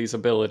Right. all of these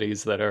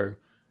abilities that are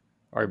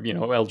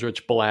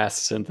eldritch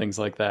blasts and things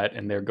like that,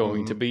 and they're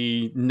going to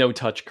be no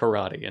touch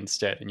karate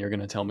instead. And you're going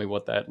to tell me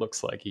what that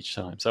looks like each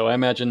time. So I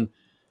imagine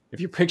if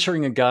you're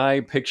picturing a guy,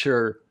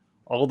 picture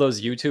all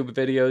those YouTube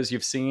videos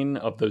you've seen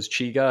of those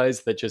chi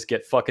guys that just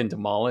get fucking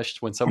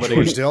demolished when somebody.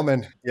 George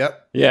Dillman.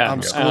 Yep. Yeah,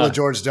 I'm school of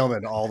George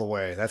Dillman all the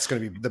way. That's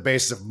going to be the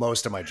basis of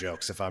most of my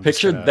jokes. If I'm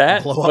Picture just gonna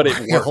that, blow but up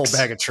it a whole works.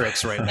 bag of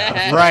tricks right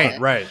now.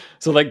 Right.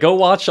 So go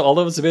watch all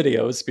those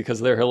videos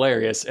because they're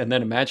hilarious, and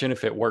then imagine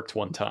if it worked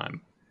one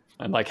time,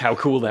 and how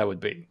cool that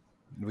would be.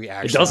 We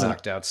actually doesn't.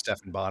 knocked out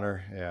Stefan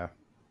Bonner. Yeah.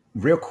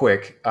 Real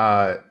quick,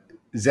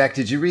 Zach,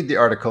 did you read the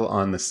article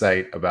on the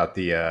site about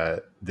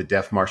the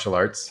deaf martial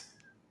arts?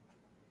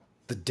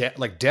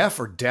 The deaf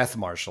or death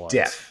martial arts?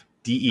 Deaf.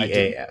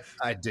 DEAF.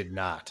 I did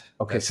not.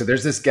 Okay, so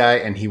there's this guy,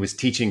 and he was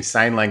teaching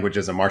sign language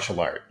as a martial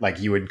art. Like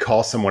you would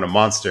call someone a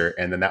monster,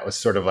 and then that was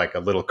sort of like a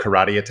little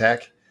karate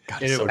attack.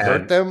 God, And it's it so would good.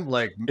 hurt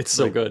them. It's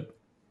so good.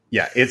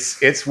 Yeah,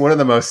 it's one of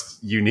the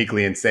most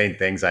uniquely insane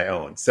things I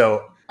own.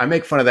 So I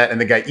make fun of that, and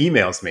the guy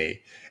emails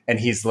me, and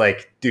he's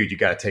like, "Dude, you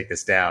got to take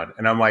this down."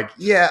 And I'm like,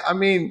 "Yeah,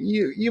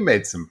 you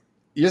made some.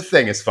 Your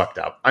thing is fucked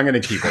up. I'm going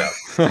to keep it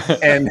up."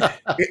 And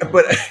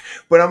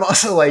but I'm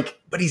also like,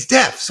 but he's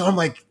deaf, so I'm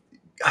like,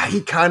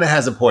 he kind of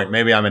has a point.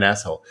 Maybe I'm an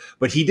asshole,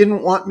 but he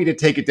didn't want me to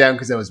take it down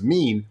because I was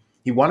mean.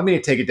 He wanted me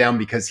to take it down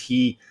because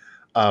he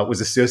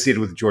was associated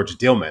with George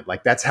Dillman.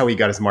 Like that's how he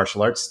got his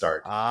martial arts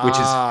start, which is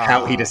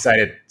how he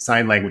decided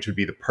sign language would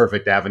be the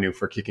perfect avenue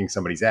for kicking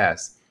somebody's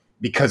ass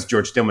because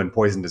George Dillman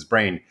poisoned his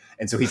brain.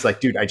 And so he's like,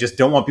 dude, I just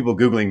don't want people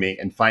Googling me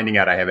and finding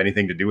out I have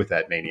anything to do with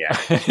that maniac.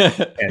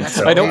 And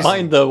so I don't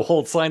mind the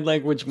whole sign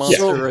language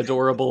monster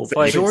adorable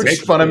fighting. George- make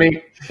fun of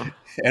me.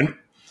 And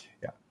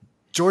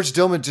George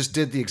Dillman just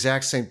did the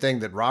exact same thing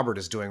that Robert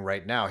is doing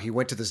right now. He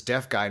went to this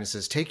deaf guy and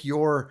says, take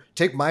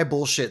my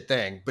bullshit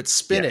thing, but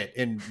spin it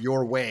in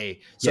your way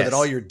so that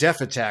all your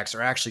deaf attacks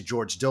are actually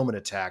George Dillman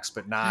attacks,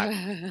 but not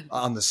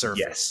on the surface.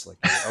 Yes. Like,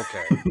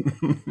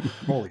 okay.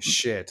 Holy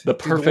shit. The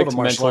Dude, world perfect of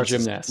martial mental arts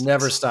is- gymnastics.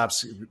 never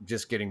stops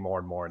just getting more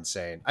and more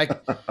insane.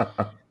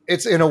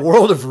 It's in a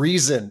world of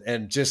reason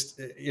and just,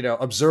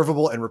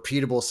 observable and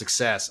repeatable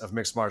success of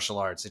mixed martial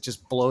arts. It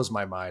just blows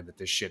my mind that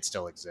this shit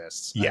still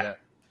exists. Yeah.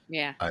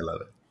 Yeah. I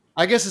love it.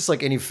 I guess it's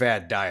like any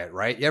fad diet,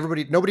 right?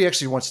 Nobody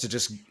actually wants to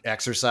just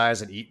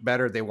exercise and eat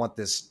better. They want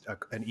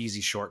an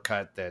easy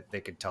shortcut that they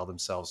can tell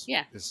themselves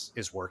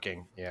is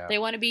working. Yeah. They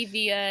want to be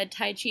the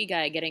Tai Chi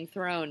guy getting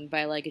thrown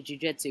by like a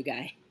jujitsu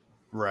guy.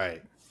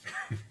 Right.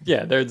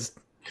 Yeah, there's.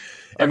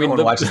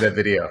 Everyone watches that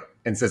video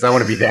and says, "I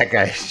want to be that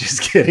guy,"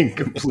 just getting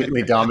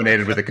completely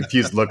dominated with a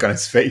confused look on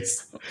his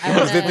face.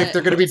 They think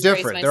they're going to be disgrace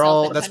different.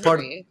 myself in That's part.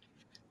 country.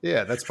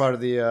 Yeah, that's part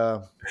of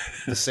the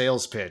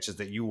sales pitch is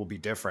that you will be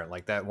different.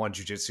 Like that one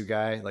jujitsu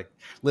guy. Like,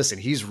 listen,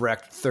 he's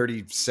wrecked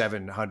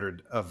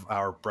 3,700 of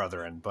our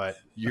brethren, but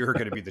you're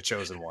going to be the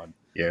chosen one.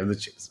 Yeah, the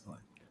chosen one.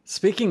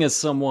 Speaking as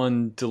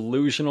someone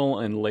delusional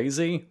and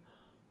lazy,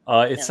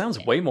 it sounds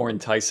way more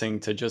enticing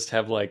to just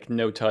have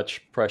no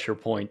touch pressure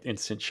point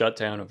instant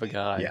shutdown of a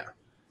guy. Yeah,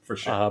 for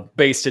sure.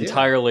 Based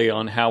entirely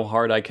on how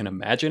hard I can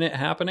imagine it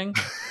happening,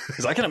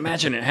 because I can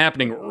imagine it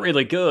happening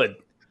really good,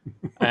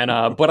 and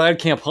but I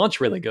can't punch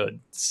really good.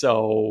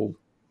 So,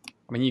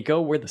 you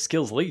go where the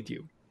skills lead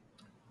you.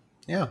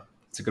 Yeah,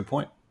 that's a good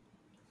point.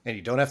 And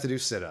you don't have to do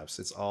sit-ups.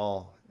 It's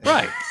all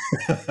Right.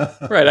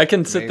 Right. I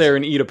can sit there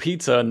and eat a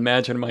pizza and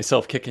imagine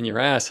myself kicking your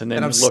ass and then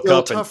And I'm look still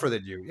up tougher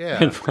than you. Yeah.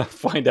 and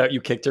find out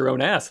you kicked your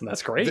own ass, and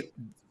that's great.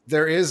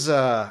 There is,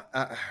 I'm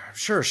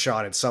sure,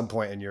 Sean, at some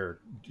point in your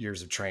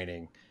years of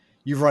training,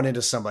 you've run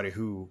into somebody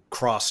who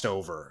crossed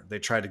over. They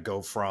tried to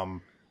go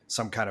from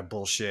some kind of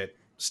bullshit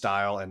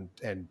style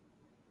and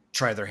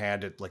try their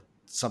hand at like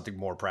something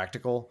more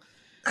practical.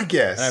 I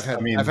guess.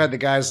 And I've had the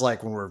guys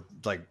like when we're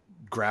like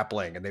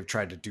grappling and they've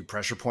tried to do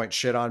pressure point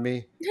shit on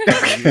me.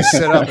 And you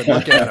sit up and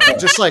look at them,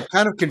 just like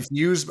kind of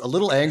confused, a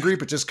little angry,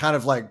 but just kind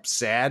of like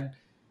sad.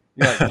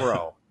 You're like,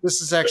 bro,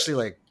 this is actually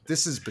like,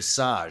 this is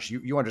massage.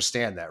 You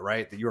understand that,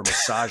 right? That you are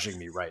massaging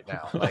me right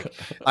now. Like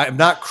I'm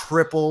not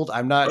crippled.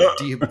 I'm not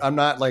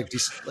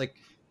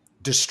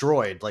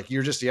destroyed. Like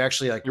you're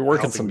actually like you're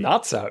working some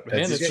knots out,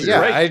 man. It's yeah,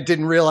 great. I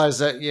didn't realize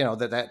that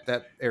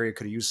that area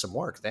could have used some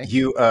work. Thank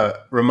you. You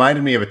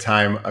reminded me of a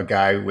time a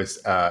guy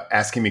was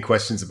asking me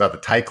questions about the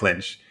tie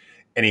clinch,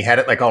 and he had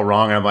it like all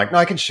wrong. And I'm like, no,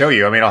 I can show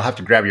you. I mean, I'll have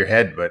to grab your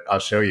head, but I'll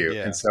show you.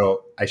 Yeah. And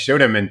so I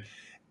showed him,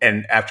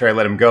 and after I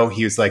let him go,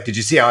 he was like, "Did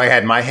you see how I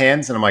had my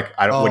hands?" And I'm like,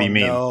 "I don't. What do you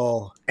mean?"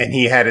 No. And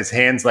he had his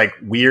hands like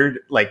weird,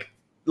 like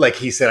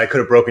he said, "I could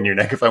have broken your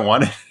neck if I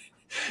wanted."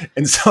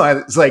 And so I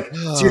was like,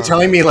 "So you're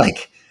telling me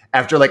like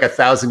after like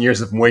 1,000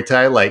 years of Muay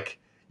Thai, like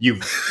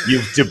you've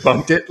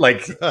debunked it?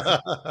 Like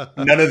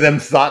none of them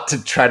thought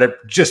to try to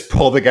just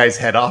pull the guy's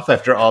head off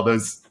after all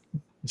those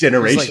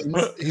generations?"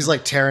 He's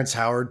like Terrence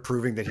Howard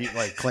proving that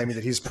claiming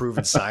that he's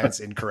proven science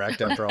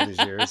incorrect after all these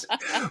years.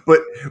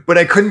 But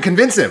I couldn't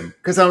convince him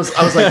because I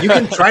was like, you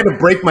can try to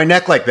break my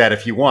neck like that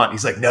if you want.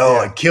 He's like, no,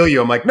 I'd kill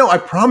you. I'm like, no, I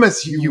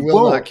promise you will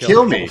won't not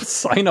kill me.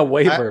 Sign a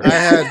waiver. I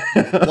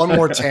had one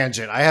more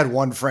tangent. I had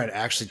one friend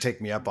actually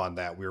take me up on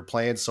that. We were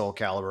playing Soul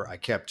Calibur. I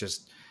kept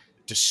just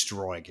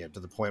destroying him to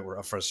the point where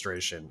of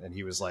frustration, and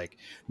he was like,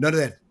 none of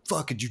that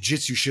fucking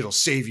jujitsu shit will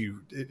save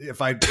you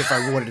if I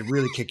wanted to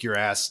really kick your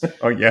ass.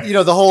 Oh yeah,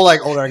 the whole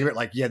like old argument,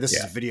 like this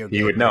is a video game.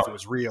 He would know. If it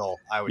was real,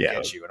 I would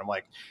get you. And I'm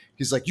like,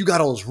 he's like, you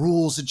got all those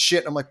rules and shit.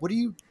 And I'm like, what are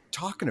you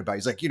talking about?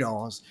 He's like,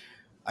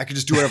 I could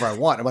just do whatever I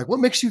want. I'm like, what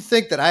makes you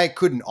think that I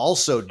couldn't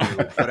also do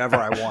whatever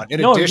I want?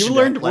 In addition, you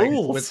learned to, like,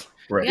 rules.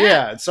 Right.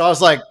 Yeah. And so I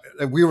was like,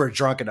 we were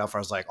drunk enough. I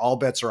was like, all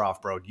bets are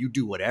off, bro. You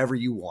do whatever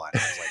you want. I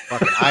was like,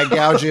 fucking eye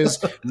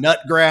gouges, nut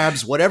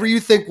grabs, whatever you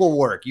think will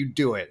work, you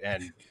do it.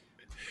 And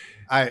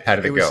how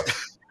did it go?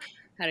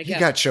 He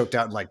got choked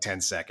out in like 10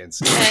 seconds.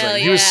 Hell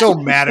He was so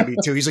mad at me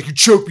too. He's like, you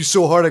choked me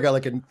so hard I got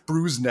like a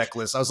bruise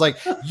necklace. I was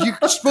like, you're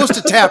supposed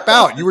to tap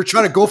out. You were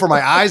trying to go for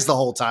my eyes the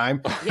whole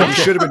time. Yeah. You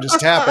should have been just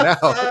tapping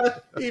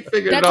out. He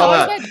figured That's it all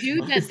always out. that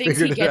dude that thinks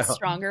he gets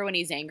stronger when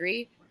he's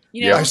angry.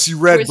 I see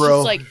red, where it's bro.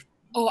 just like,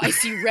 oh, I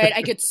see red.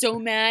 I get so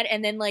mad,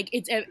 and then like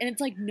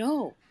it's like,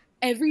 no.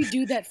 Every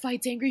dude that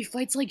fights angry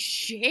fights like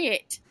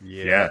shit.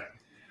 Yeah.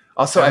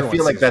 Also, I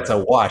feel like that's a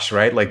wash,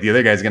 right? Like the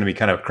other guy's going to be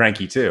kind of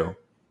cranky too.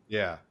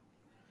 Yeah.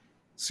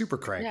 Super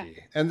cranky.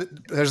 Yeah.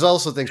 And there's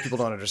also things people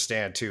don't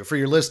understand too. For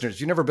your listeners,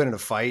 you've never been in a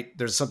fight.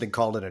 There's something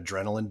called an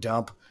adrenaline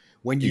dump.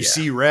 When you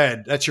see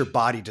red, that's your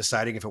body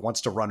deciding if it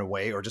wants to run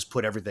away or just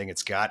put everything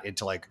it's got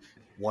into like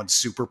one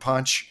super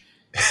punch.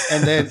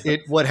 And then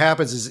what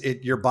happens is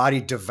your body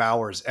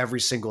devours every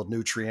single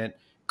nutrient,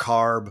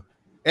 carb,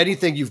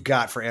 anything you've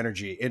got for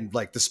energy in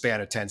like the span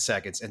of 10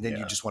 seconds. And then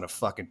you just want to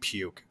fucking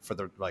puke for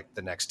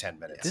the next 10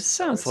 minutes. This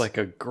sounds like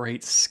a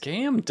great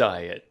scam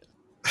diet.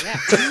 Yeah.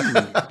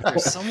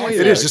 There's some way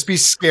it is. Just be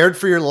scared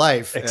for your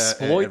life.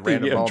 Exploit the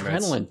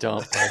adrenaline moments.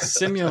 dump by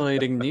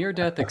simulating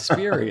near-death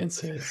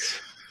experiences.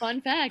 Fun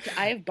fact,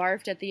 I have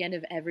barfed at the end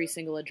of every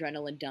single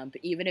adrenaline dump,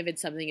 even if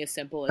it's something as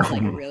simple as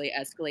like a really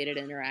escalated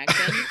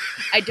interaction.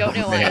 I don't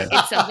know why.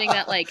 It's something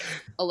that like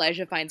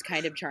Elijah finds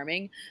kind of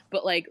charming,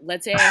 but like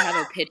let's say I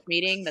have a pitch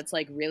meeting that's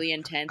like really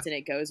intense and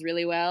it goes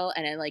really well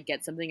and I like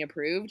get something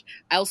approved,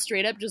 I'll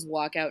straight up just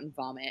walk out and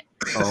vomit.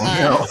 Oh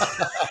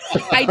no.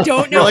 I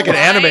don't know. You're like an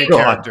anime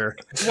character.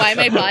 Why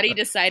my body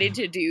decided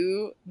to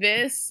do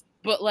this.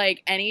 But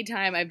like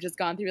anytime I've just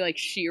gone through like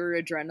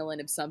sheer adrenaline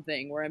of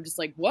something where I'm just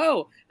like,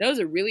 whoa, that was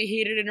a really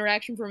heated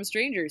interaction from a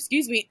stranger.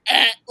 Excuse me.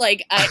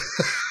 Like I.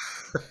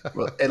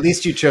 Well, at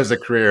least you chose a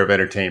career of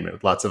entertainment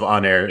with lots of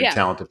on-air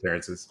talent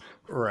appearances.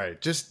 Right.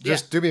 Just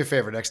do me a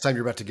favor. Next time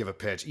you're about to give a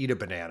pitch, eat a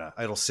banana.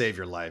 It'll save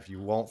your life. You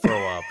won't throw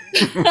up.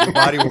 Your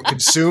body will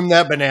consume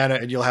that banana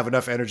and you'll have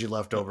enough energy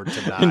left over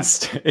to not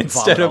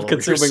Instead of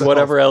consuming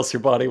whatever else,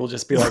 your body will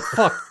just be like,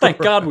 fuck, thank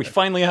God we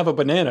finally have a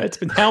banana. It's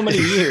been how many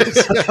years?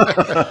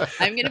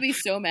 I'm going to be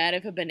so mad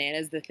if a banana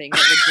is the thing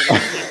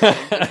that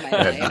legitimately my life.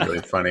 That'd be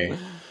really funny.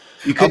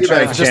 You could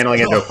try channeling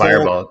into a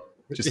fireball.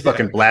 Just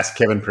fucking blast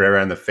Kevin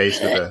Pereira in the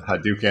face with a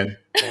Hadouken.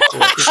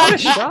 What a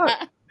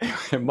shot.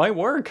 It might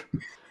work.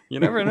 You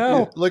never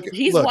know. Look, it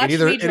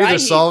either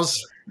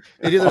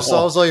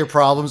solves all your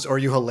problems or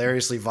you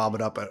hilariously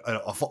vomit up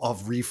a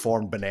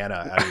reformed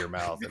banana out of your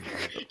mouth.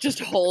 Just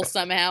whole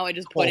somehow. I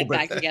just put it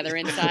back together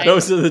inside.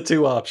 Those are the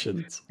two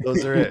options.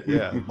 Those are it.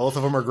 Yeah. Both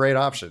of them are great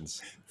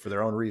options for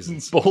their own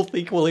reasons. Both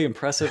equally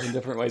impressive in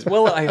different ways.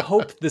 Well, I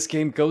hope this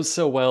game goes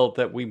so well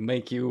that we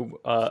make you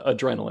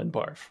adrenaline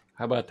barf.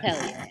 How about that?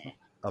 Hell yeah.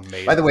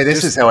 Amazing. By the way,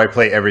 this is how I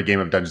play every game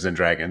of Dungeons and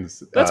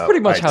Dragons. That's pretty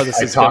much how this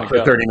is. I talk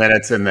for 30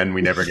 minutes and then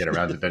we never get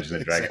around to Dungeons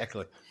and Dragons.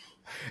 Exactly.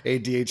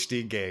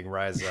 ADHD gang,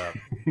 rise up.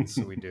 That's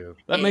what we do.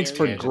 That makes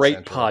for Tangent great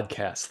Central.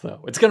 podcasts,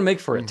 though. It's going to make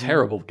for a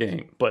terrible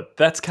game, but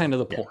that's kind of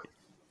the point.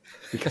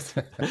 Because,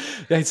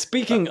 hey,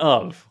 speaking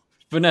of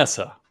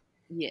Vanessa,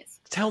 Yes.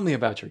 tell me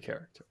about your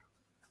character.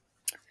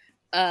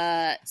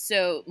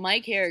 So my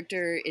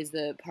character is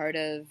the part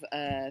of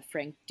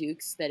Frank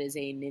Dukes that is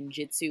a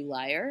ninjutsu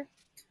liar.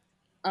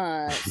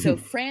 So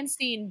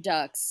Francine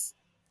Dux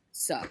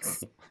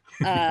sucks.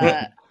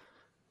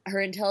 Her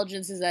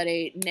intelligence is at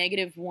a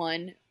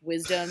 -1,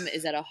 wisdom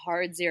is at a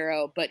hard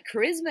 0, but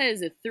charisma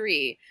is a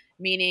 3,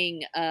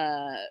 meaning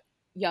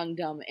young,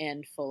 dumb,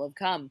 and full of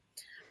cum.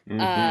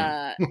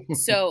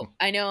 So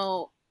I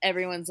know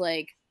everyone's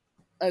like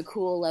a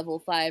cool level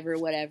 5 or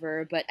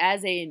whatever, but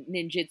as a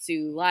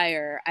ninjutsu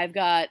liar, I've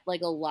got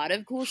like a lot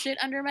of cool shit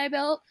under my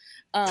belt.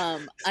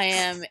 I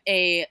am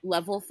a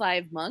level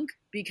 5 monk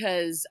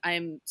because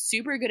I'm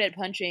super good at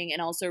punching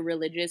and also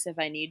religious if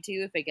I need to,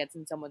 if it gets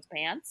in someone's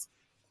pants.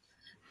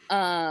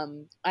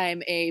 I'm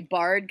a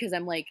bard because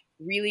I'm like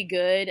really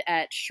good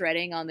at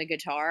shredding on the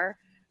guitar,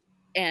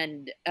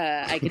 and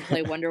I can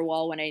play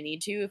Wonderwall when I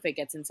need to if it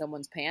gets in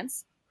someone's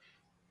pants.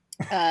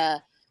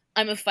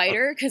 I'm a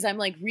fighter because I'm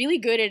like really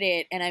good at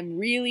it, and I'm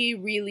really,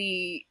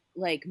 really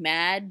like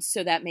mad,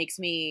 so that makes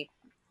me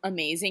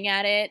amazing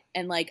at it,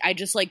 and like I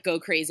just like go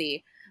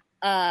crazy.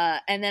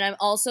 And then I'm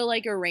also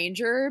like a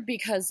ranger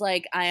because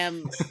like I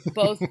am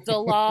both the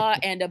law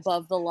and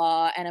above the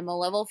law, and I'm a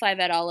level 5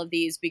 at all of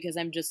these because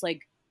I'm just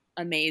like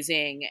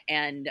amazing,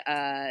 and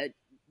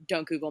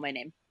don't Google my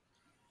name.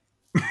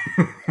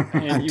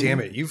 God damn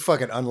it. You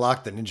fucking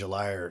unlocked the Ninja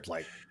Liar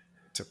like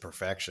to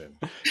perfection.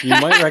 You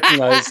might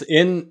recognize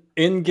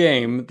in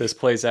game, this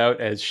plays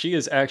out as she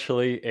is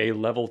actually a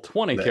level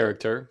 20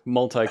 character,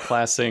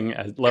 multi-classing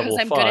at level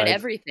 5. Because I'm good at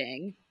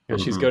everything.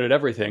 Because she's good at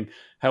everything.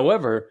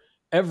 However,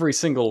 every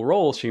single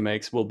roll she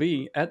makes will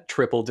be at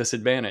triple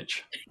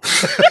disadvantage.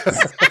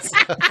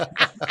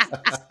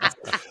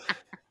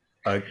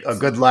 A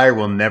good liar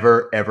will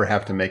never, ever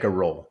have to make a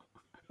roll.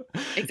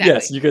 Exactly.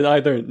 Yes, you could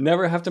either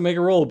never have to make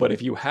a roll, but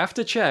if you have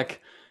to check,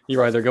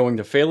 you're either going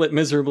to fail it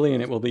miserably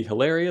and it will be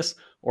hilarious,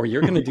 or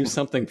you're going to do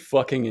something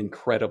fucking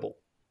incredible.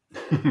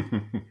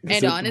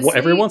 And honestly,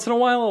 every once in a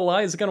while, a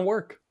lie is going to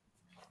work.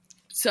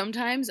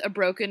 Sometimes a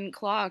broken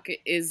clock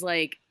is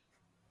like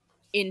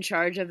in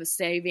charge of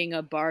saving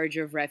a barge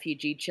of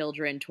refugee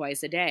children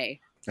twice a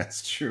day.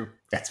 That's true.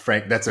 That's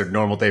Frank. That's a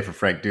normal day for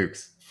Frank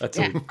Dukes. That's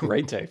a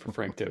great day for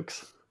Frank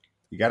Dukes.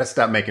 You got to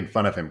stop making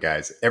fun of him,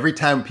 guys. Every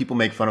time people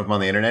make fun of him on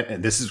the internet,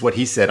 and this is what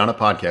he said on a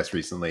podcast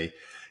recently,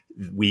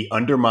 we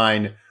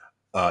undermine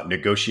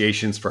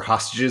negotiations for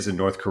hostages in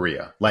North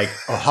Korea. Like,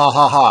 oh, ha,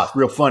 ha, ha,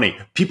 real funny.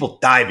 People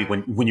die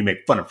when you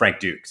make fun of Frank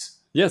Dukes.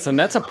 Yes, and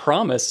that's a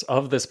promise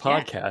of this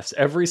podcast.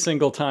 Yeah. Every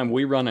single time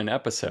we run an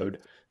episode,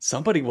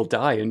 somebody will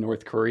die in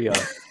North Korea.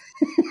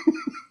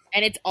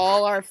 And it's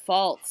all our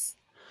faults.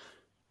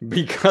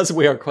 Because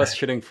we are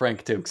questioning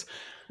Frank Dukes.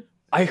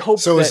 I hope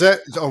so.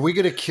 Are we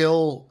going to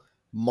kill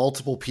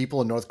multiple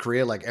people in North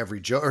Korea like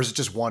every joke, or is it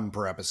just one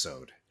per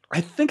episode?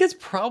 I think it's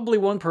probably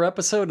one per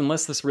episode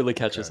unless this really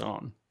catches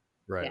on.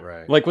 Right,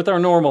 right. Like with our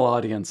normal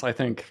audience, I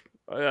think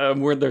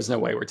there's no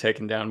way we're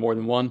taking down more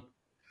than one.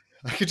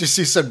 I could just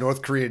see some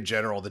North Korean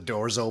general, the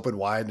doors open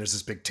wide, and there's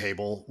this big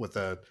table with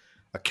a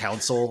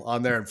council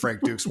on there, and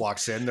Frank Dukes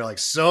walks in. They're like,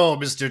 "So,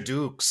 Mr.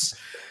 Dukes,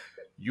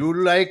 you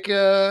like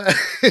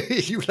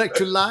you like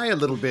to lie a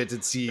little bit,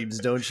 it seems,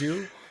 don't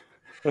you?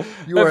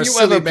 You Have are a you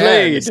silly ever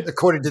man, played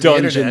according to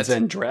Dungeons the internet.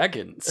 and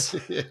Dragons?"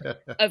 Yeah.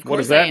 Of course, What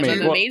does that mean?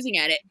 I'm amazing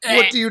at it.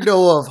 What do you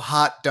know of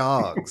hot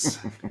dogs?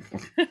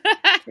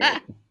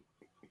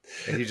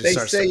 And he just They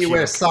starts say to you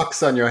wear puke.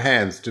 socks on your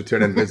hands to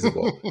turn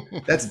invisible.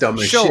 That's dumb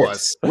as Show shit.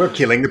 us. We're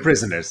killing the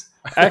prisoners.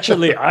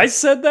 Actually, I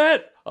said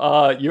that.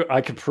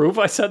 I could prove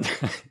I said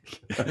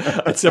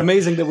that. It's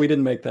amazing that we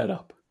didn't make that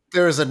up.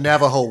 There is a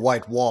Navajo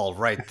white wall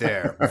right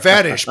there.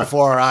 Vanish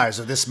before our eyes,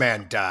 or this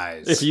man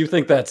dies. If you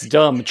think that's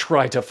dumb,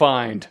 try to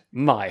find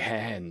my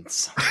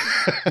hands.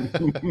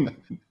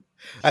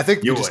 I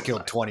think You we just would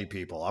killed lie. 20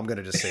 people. I'm going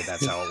to just say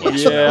that's how it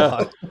works.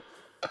 Yeah.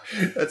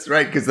 That's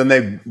right, because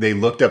then they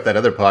looked up that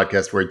other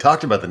podcast where he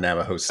talked about the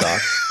Navajo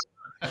socks.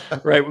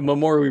 Right. The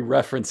more we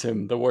reference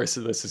him, the worse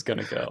this is going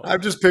to go.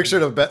 I'm just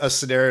picturing a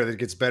scenario that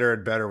gets better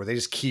and better where they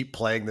just keep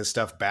playing this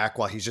stuff back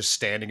while he's just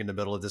standing in the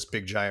middle of this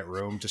big giant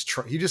room.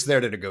 He's just there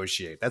to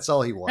negotiate. That's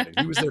all he wanted.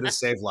 He was there to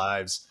save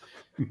lives.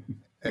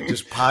 And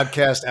just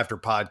podcast after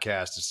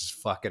podcast is just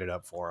fucking it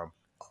up for him.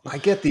 I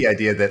get the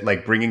idea that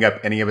like bringing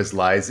up any of his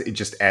lies, it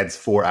just adds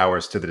 4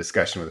 hours to the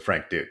discussion with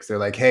Frank Dukes. They're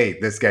like, hey,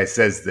 this guy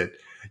says that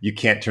you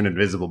can't turn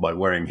invisible by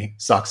wearing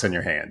socks on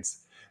your hands.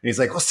 And he's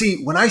like, well,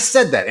 see, when I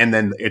said that, and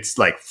then it's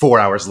like 4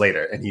 hours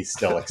later, and he's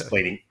still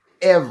explaining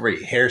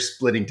every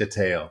hair-splitting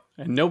detail.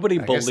 And nobody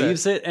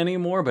believes it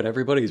anymore, but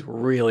everybody's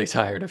really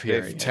tired of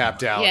hearing They've it.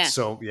 tapped out. Yeah.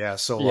 So Yeah.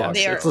 long.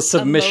 They are It's a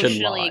submission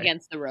emotionally lie.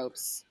 against the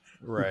ropes.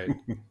 Right.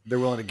 They're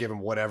willing to give him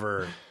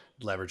whatever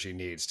leverage he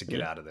needs to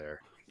get out of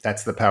there.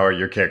 That's the power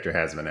your character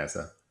has,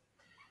 Vanessa.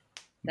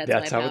 That's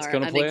That's my how power. it's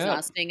gonna I'm play out.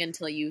 exhausting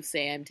until you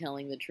say I'm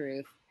telling the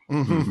truth.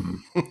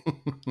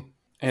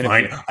 And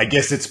Fine. I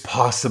guess it's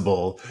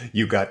possible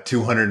you got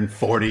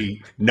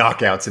 240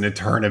 knockouts in a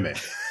tournament.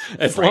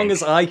 as long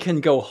as I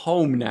can go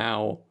home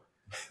now,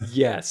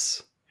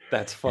 yes,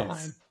 that's fine.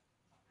 Yes.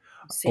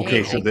 Saying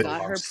Okay, so I the-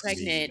 got her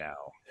pregnant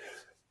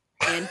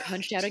and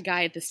punched out a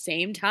guy at the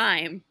same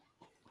time,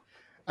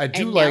 I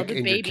do and like now the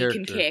in your baby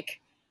can character.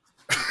 kick.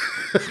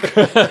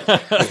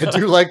 I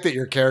do like that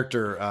your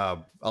character.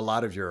 A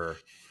lot of your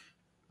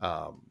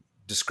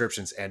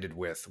descriptions ended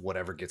with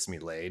 "whatever gets me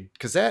laid,"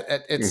 because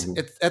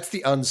that's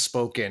the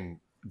unspoken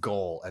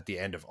goal at the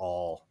end of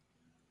all.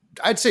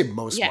 I'd say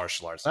most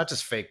martial arts, not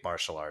just fake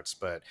martial arts,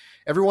 but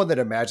everyone that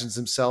imagines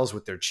themselves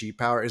with their chi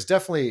power is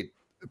definitely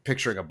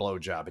picturing a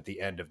blowjob at the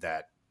end of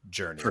that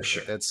journey. For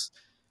sure.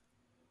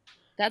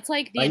 That's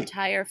like the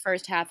entire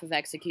first half of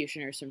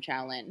Executioners from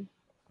Shaolin.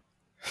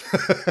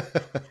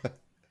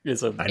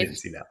 I didn't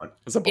see that one.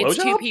 It's a It's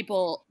two blowjob?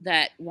 people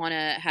that want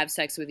to have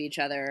sex with each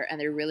other, and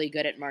they're really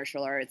good at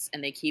martial arts,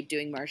 and they keep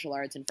doing martial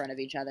arts in front of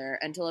each other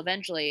until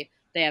eventually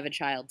they have a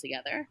child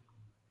together.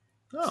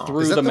 Oh. Through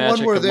Is that the the one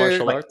magic where of they're,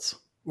 martial like, arts?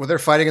 Where they're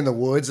fighting in the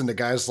woods and the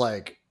guy's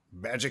like,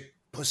 magic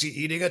pussy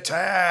eating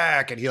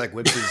attack, and he like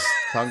whips his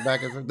tongue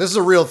back and forth. This is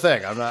a real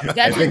thing. I'm not.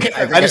 That's I think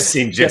I've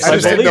seen Yes, GIFs I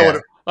of it. believe Yeah.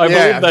 it. I Yeah,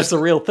 believe I'm that's just- a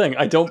real thing.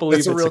 I don't believe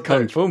That's it's a a real kung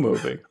thing. fu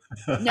movie.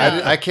 No,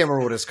 I can't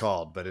remember what it's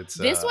called, but it's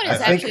this one is I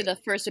think- actually the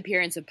first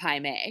appearance of Pai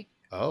Mei.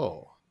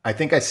 Oh, I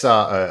think I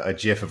saw a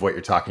GIF of what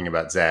you're talking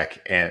about, Zach,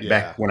 and Yeah.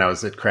 back when I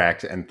was at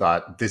Cracked, and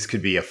thought this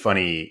could be a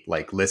funny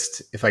like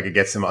list if I could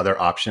get some other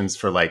options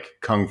for like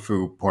kung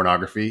fu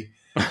pornography.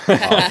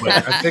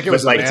 I think it But,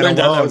 was like, like Turned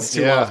out that was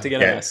too off to get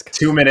Yeah, asked.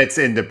 2 minutes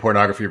into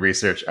pornography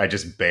research, I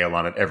just bail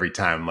on it every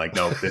time. I'm like,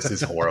 no, this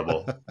is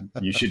horrible.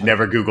 You should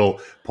never Google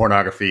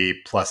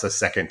pornography plus a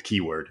second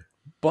keyword.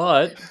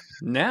 But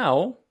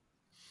now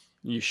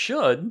you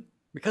should,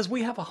 because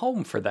we have a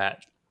home for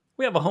that.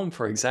 We have a home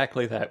for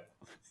exactly that.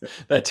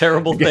 That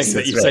terrible I thing guess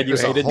that you that's said you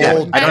There's a hated.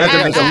 whole, I don't have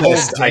to make a whole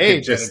list. I day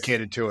could just-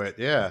 dedicated to it.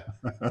 Yeah.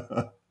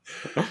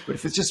 But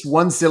if it's just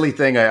one silly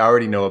thing I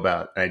already know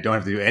about, and I don't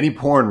have to do any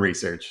porn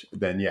research,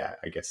 then yeah,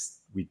 I guess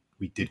we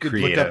did Could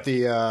create look up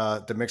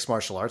the mixed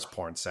martial arts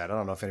porn set. I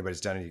don't know if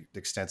anybody's done any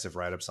extensive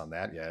write-ups on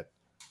that yet.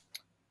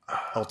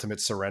 Ultimate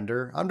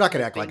Surrender. I'm not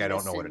going to act like I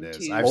don't know what it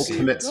is. I've seen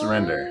Ultimate it.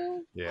 Surrender.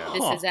 Yeah.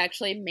 This Huh. has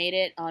actually made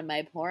it on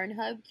my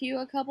Pornhub queue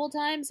a couple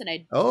times, and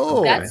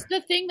Oh, that's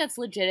the thing that's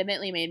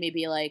legitimately made me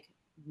be like,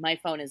 my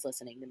phone is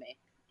listening to me.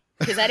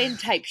 Because I didn't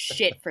type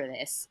shit for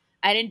this.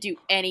 I didn't do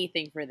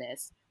anything for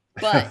this.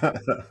 But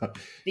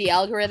the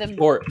algorithm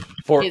For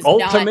is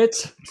ultimate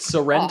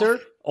surrender,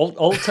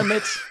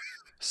 ultimate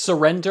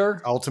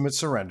surrender, Ultimate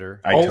Surrender.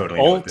 I totally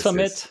know what this is.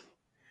 ultimate.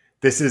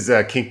 This is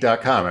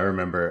kink.com. I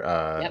remember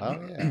Yep.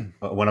 Oh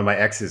yeah. one of my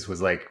exes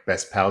was like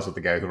best pals with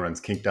the guy who runs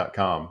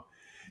kink.com.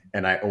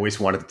 And I always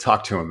wanted to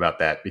talk to him about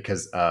that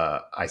because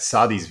I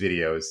saw these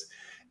videos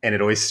and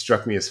it always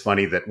struck me as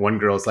funny that one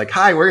girl's like,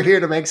 hi, we're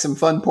here to make some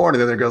fun porn. And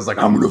the other girl's like,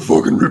 I'm going to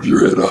fucking rip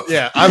your head off.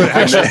 Yeah, I'm an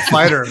action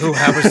fighter who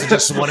happens to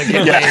just want to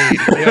get laid.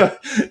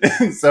 Yeah.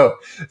 And so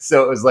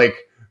it was like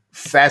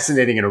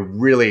fascinating in a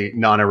really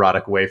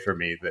non-erotic way for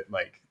me that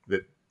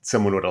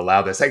someone would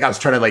allow this. Like I was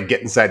trying to like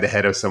get inside the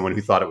head of someone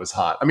who thought it was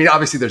hot. I mean,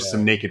 obviously there's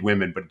some naked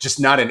women, but just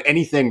not in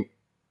anything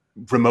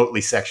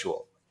remotely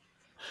sexual.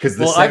 Because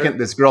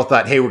this girl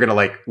thought, hey, we're gonna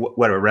like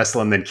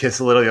wrestle and then kiss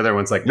a little. The other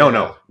one's like, no,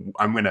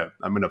 I'm gonna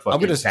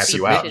fucking tap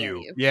you out.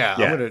 Yeah,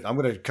 Yeah. I'm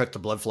gonna cut the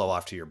blood flow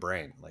off to your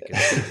brain. Like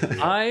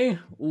I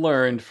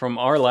learned from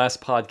our last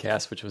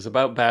podcast, which was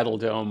about Battle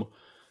Dome,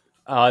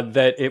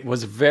 that it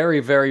was very,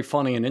 very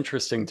funny and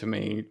interesting to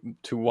me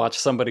to watch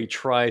somebody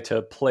try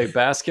to play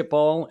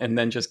basketball and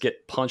then just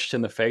get punched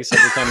in the face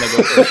every time they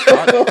go for a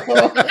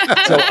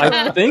shot. So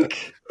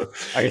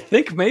I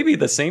think maybe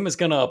the same is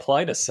going to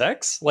apply to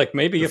sex. Like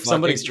maybe if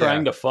somebody's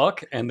trying to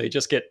fuck and they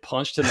just get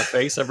punched in the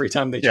face every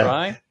time they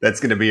try. That's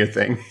going to be a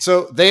thing.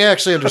 So they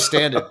actually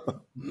understand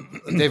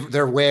it.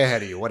 They're way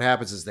ahead of you. What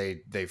happens is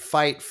they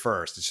fight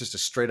first. It's just a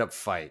straight up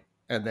fight,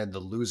 and then the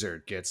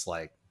loser gets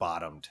like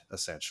bottomed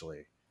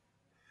essentially.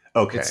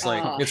 Okay. It's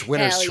like Oh, it's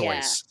winner's hell yeah.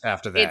 choice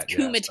after that. It's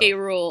Kumite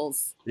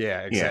rules. Yeah,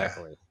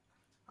 exactly.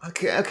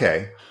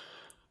 Okay.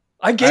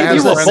 I I gave had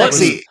you a a friend button. that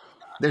See,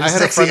 I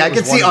had a friend that I was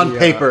can see one of on the,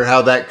 paper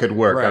how that could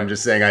work. right. I'm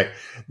just saying at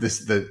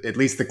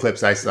least the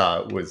clips I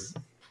saw was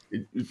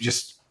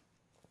just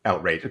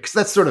outrageous. Because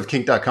that's sort of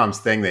kink.com's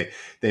thing.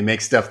 They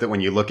make stuff that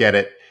when you look at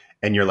it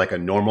and you're like a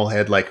normal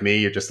head like me,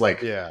 you're just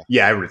like,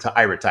 I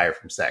retire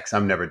from sex.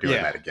 I'm never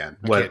doing that again.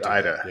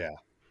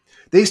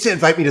 They used to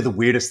invite me to the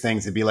weirdest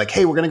things and be like,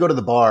 hey, we're going to go to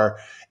the bar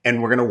and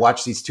we're going to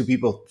watch these two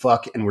people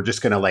fuck and we're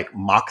just going to like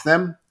mock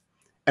them.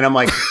 And I'm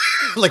like,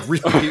 like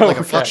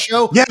a fuck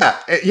show.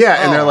 yeah.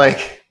 And they're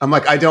like, I'm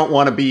like, I don't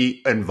want to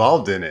be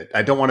involved in it.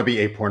 I don't want to be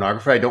a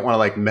pornographer. I don't want to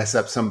like mess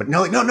up somebody.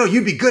 No,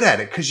 you'd be good at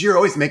it because you're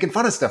always making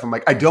fun of stuff. I'm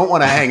like, I don't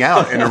want to hang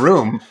out in a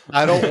room.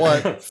 I don't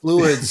want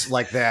fluids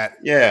like that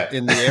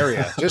in the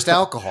area. Just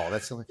alcohol.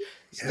 That's the only.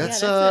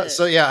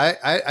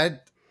 I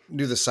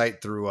knew the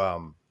site through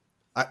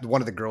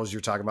one of the girls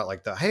you're talking about,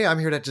 like hey, I'm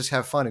here to just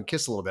have fun and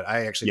kiss a little bit.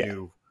 I actually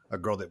knew a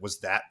girl that was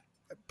that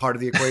part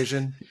of the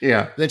equation.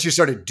 Yeah. Then she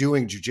started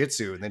doing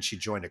jujitsu, and then she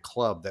joined a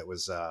club that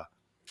was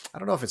I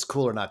don't know if it's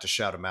cool or not to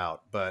shout them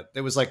out, but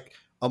it was like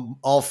an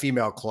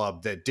all-female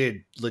club that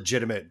did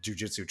legitimate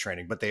jujitsu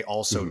training, but they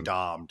also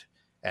dommed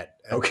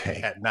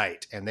at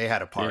night, and they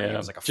had a party. It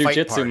was like a fight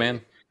jujitsu, party.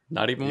 man.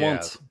 Not even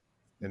once.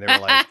 And they were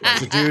like,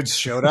 the dudes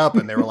showed up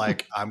and they were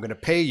like, I'm going to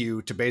pay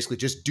you to basically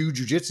just do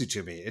jujitsu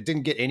to me. It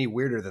didn't get any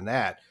weirder than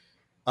that.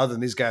 Other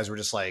than these guys were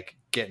just like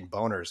getting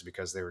boners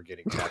because they were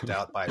getting tapped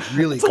out by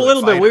really It's a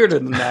little bit weirder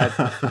than that.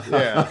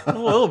 Yeah. A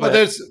little bit.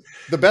 But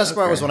the best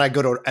part was when I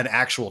go to an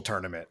actual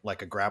tournament,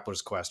 like a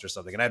Grappler's Quest or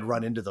something, and I'd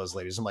run into those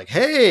ladies. I'm like,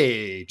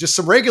 hey, just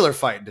some regular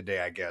fighting today,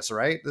 I guess,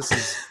 right? This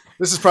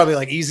is probably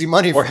like easy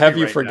money. Or have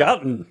you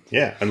forgotten?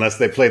 Yeah, unless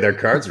they play their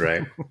cards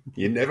right.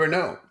 You never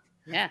know.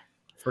 Yeah.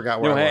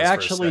 Forgot where No, I was I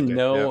actually for a second.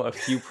 know Yep. a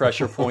few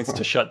pressure points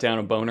to shut down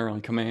a boner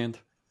on command.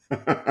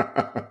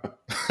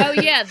 Oh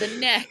yeah, the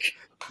neck.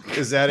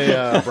 Is that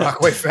a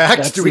Brockway fact?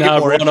 That's Do we get not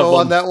more one of info them.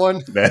 on that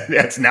one?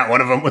 That's not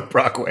one of them with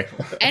Brockway.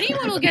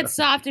 Anyone will get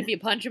soft if you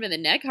punch him in the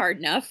neck hard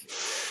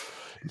enough.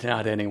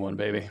 Not anyone,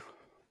 baby.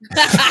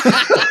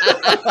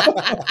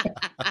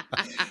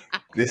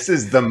 This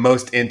is the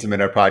most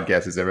intimate our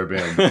podcast has ever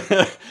been.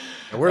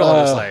 And we're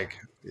all just like,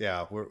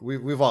 yeah,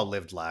 we've all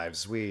lived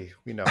lives. We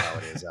know how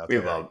it is out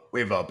there.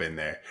 We've all been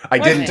there. I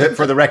didn't,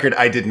 for the record,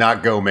 I did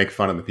not go make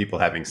fun of the people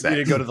having sex. You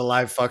didn't go to the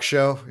live fuck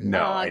show?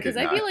 No, I did because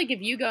not. I feel like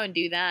if you go and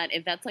do that,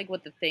 if that's like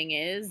what the thing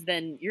is,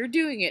 then you're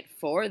doing it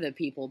for the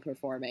people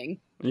performing.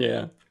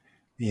 Yeah.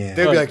 Yeah.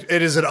 They'd be like,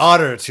 it is an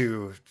honor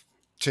to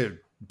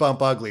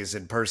bump uglies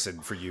in person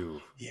for you,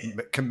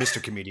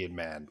 Mr. Comedian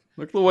Man.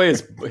 Look at the way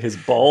his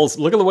balls.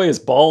 Look at the way his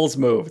balls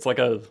move. It's like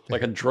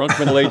a drunk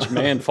middle-aged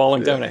man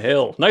falling down a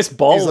hill. Nice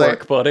ball He's work,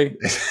 like- buddy.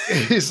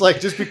 He's like,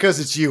 just because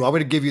it's you, I'm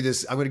going to give you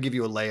this. I'm going to give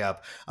you a layup.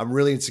 I'm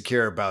really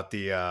insecure about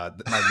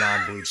my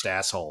non-bleached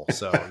asshole.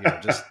 So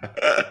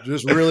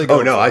just really. Go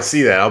Oh no, for I it.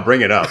 see that. I'll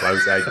bring it up. I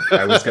was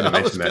going to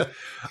mention that.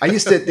 I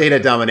used to date a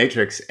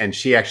dominatrix, and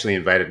she actually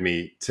invited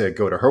me to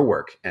go to her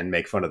work and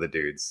make fun of the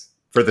dudes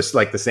for this,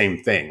 like the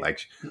same thing,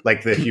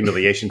 like the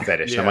humiliation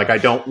fetish. Yeah. I'm like, I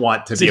don't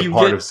want to So be a you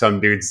part get- of some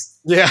dude's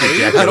Yeah,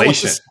 I don't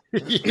want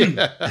ejaculation.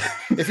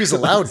 If he's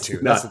allowed to,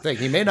 that's Not- the thing.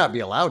 He may not be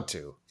allowed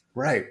to.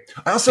 Right.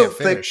 I also Can't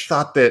finish.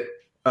 thought that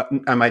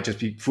I might just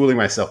be fooling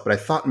myself, but I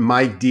thought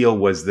my deal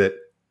was that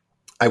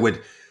I would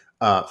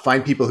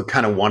find people who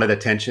kind of wanted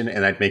attention,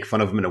 and I'd make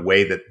fun of them in a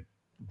way that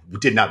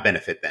did not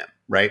benefit them.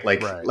 Right.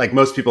 Like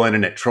most people on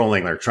internet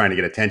trolling or trying to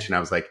get attention.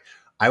 I was like,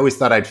 I always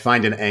thought I'd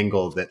find an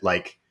angle that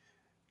like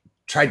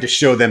tried to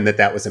show them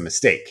that was a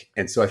mistake.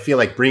 And so I feel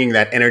like bringing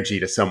that energy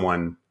to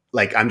someone,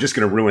 like I'm just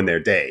going to ruin their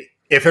day.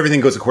 If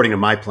everything goes according to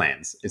my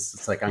plans,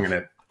 it's like, I'm going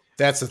to.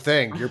 That's the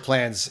thing. Your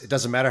plans, it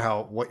doesn't matter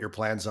what your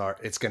plans are.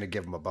 It's going to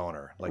give him a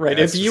boner. Like, Right.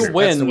 that's If you just-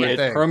 that's the win, weird it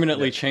thing.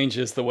 permanently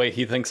changes the way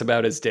he thinks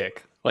about his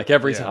dick. Like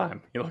every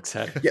time he looks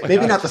at it. Yeah, Like,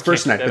 maybe I not the just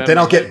first can't night, get but then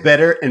that I'll get energy.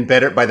 better and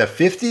better. By the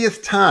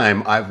 50th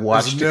time I've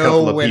watched There's a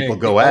couple no of winning. people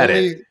go The at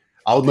only- it,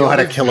 I'll the know how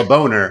to only kill a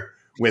boner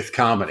with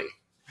comedy.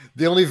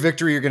 The only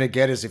victory you're going to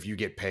get is if you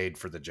get paid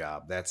for the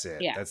job. That's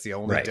it. Yeah. That's the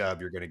only Right.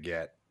 dub you're going to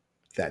get.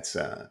 That's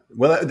the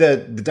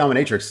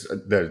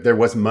dominatrix. There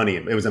was money.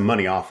 It was a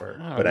money offer,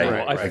 but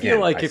I feel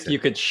like if you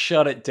could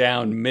shut it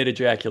down mid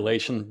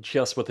ejaculation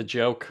just with a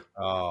joke,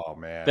 Oh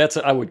man,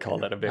 I would call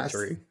that a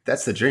victory.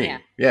 That's the dream. Yeah.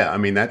 Yeah, I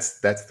mean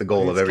that's the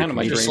goal of It's every kind of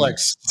my comedian.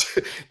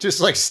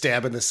 just like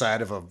stabbing the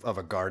side of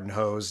a garden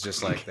hose,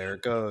 just like there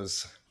it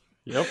goes.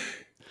 Yep.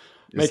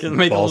 Just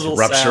Make a balls little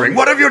rupturing. sound.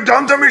 What have you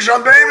done to me,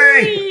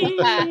 Seanbaby?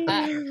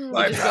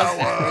 My Just go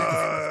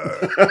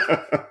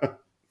power.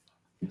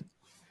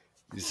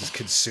 He's just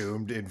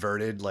consumed,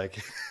 inverted,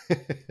 like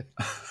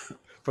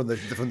from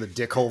the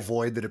dick hole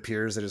void that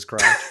appears at his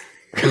crotch.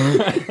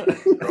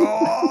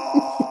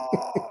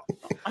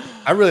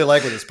 I really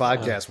like where this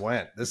podcast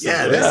went. This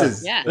Yeah, is, this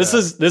is Yeah.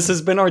 This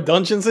has been our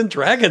Dungeons and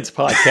Dragons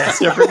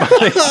podcast,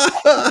 everybody.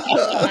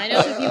 I know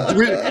if you want to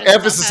kind of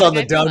emphasis talk on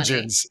the about money.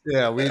 dungeons.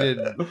 Yeah, we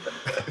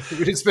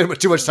didn't spend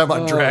too much time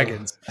on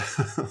dragons.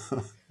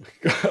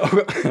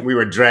 we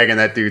were dragging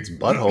that dude's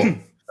butthole.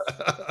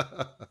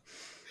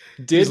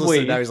 He's Did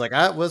listening we? now. He's like,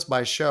 that was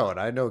my show, and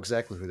I know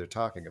exactly who they're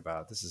talking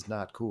about. This is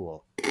not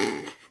cool.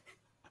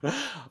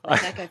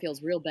 That guy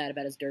feels real bad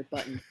about his dirt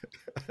button.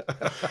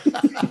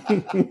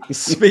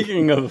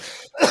 Speaking of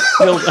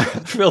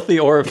filthy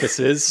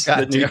orifices God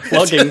that need damn it.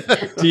 plugging,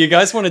 do you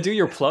guys want to do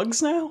your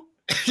plugs now?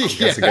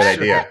 That's a good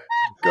idea.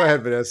 Go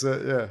ahead,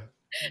 Vanessa.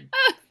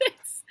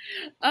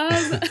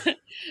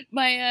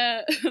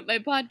 My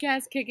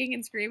podcast Kicking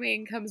and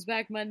Screaming comes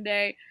back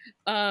Monday.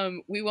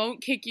 We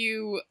won't kick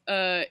you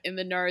in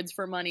the nards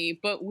for money,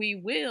 but we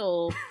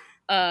will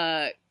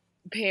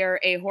pair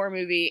a horror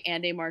movie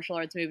and a martial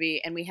arts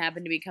movie, and we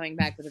happen to be coming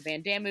back with a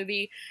Van Damme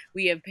movie.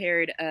 We have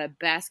paired a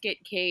Basket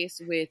Case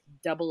with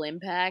Double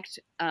Impact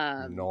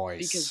Nice.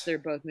 because they're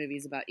both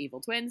movies about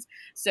evil twins.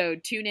 So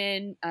tune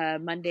in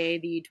Monday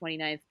the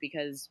 29th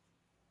because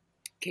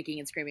Kicking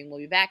and Screaming will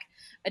be back.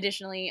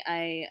 Additionally,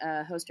 I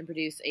host and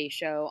produce a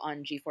show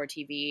on G4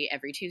 TV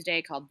every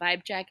Tuesday called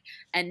Vibe Check.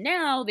 And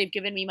now they've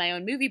given me my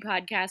own movie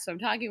podcast, so I'm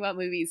talking about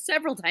movies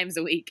several times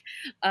a week.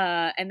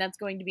 And that's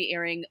going to be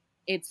airing,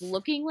 it's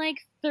looking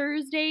like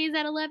Thursdays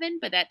at 11,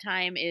 but that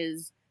time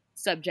is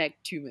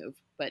subject to move.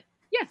 But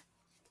yeah.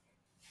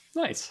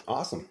 Nice.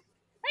 Awesome.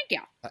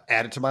 Thank you.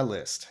 Add it to my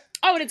list.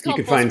 Oh, and it's You called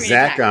can Full find Screen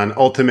Zach Attack. on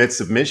Ultimate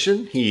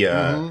Submission. He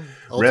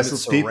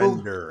wrestles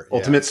people. Yeah.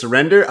 Ultimate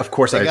Surrender. Of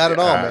course, They got it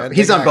all, man.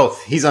 He's They on got-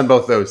 both. He's on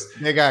both those.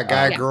 They got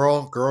guy, Yeah.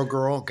 girl, girl,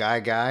 girl, guy,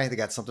 guy. They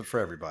got something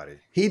for everybody.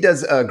 He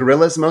does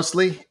gorillas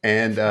mostly,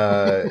 and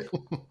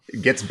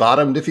gets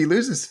bottomed if he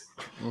loses.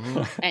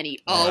 And he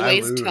I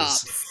always lose.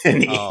 tops.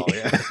 And he- Oh,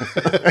 yeah.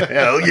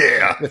 Hell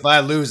yeah! If I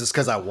lose, it's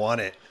because I won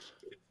it.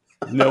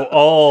 Know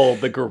all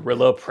the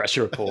gorilla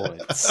pressure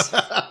points.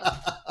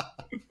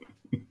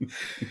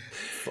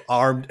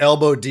 Armed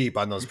elbow deep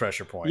on those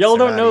pressure points. Y'all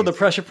They're don't not know the easy.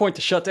 pressure point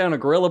to shut down a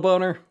gorilla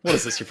boner? What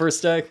is this, your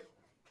first day?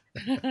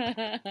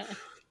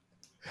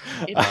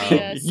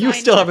 You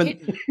still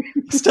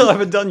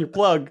haven't done your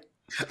plug.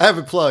 I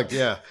haven't plugged,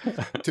 yeah.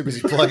 Too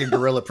busy plugging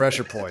gorilla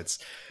pressure points.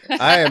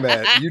 I am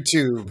at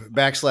YouTube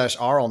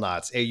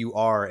 /Arlnauts,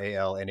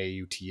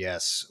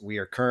 AURALNAUTS. We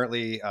are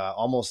currently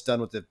almost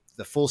done with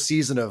the full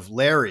season of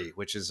Larry,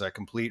 which is a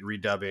complete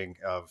redubbing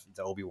of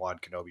the Obi-Wan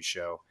Kenobi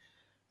show.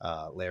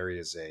 Larry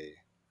is a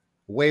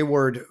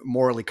wayward,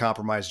 morally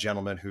compromised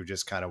gentleman who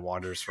just kind of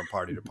wanders from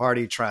party to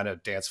party, trying to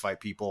dance fight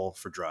people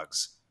for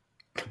drugs.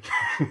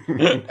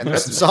 And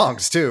there's some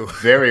songs too.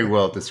 Very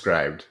well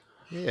described.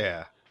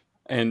 Yeah.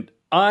 And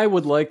I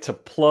would like to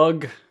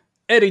plug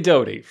Eddie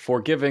Doty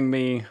for giving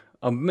me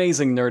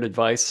amazing nerd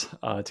advice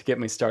to get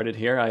me started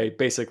here. I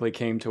basically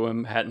came to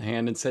him hat in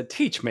hand and said,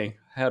 teach me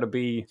how to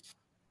be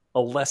a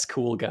less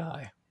cool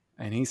guy.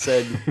 And he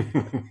said,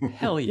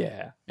 hell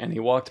yeah. And he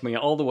walked me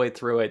all the way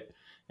through it.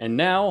 And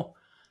now,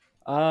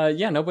 my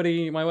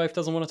wife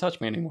doesn't want to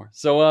touch me anymore.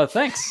 So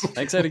thanks.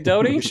 Thanks, Eddie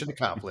Doty. Mission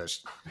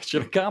accomplished.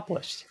 Mission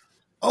accomplished.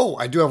 Oh,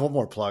 I do have one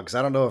more plug because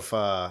I don't know if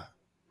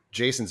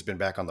Jason's been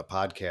back on the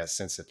podcast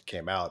since it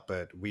came out,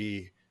 but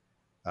we,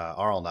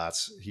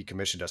 Arlnauts, he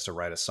commissioned us to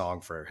write a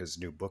song for his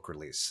new book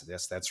release.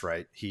 Yes, that's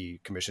right. He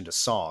commissioned a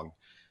song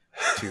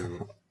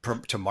to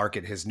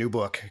market his new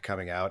book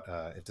coming out.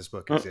 If this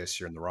book exists,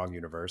 you're in the wrong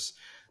universe.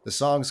 The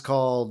song's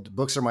called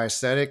Books Are My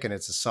Aesthetic, and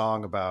it's a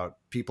song about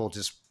people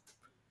just,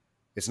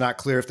 it's not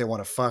clear if they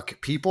want to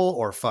fuck people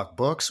or fuck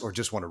books or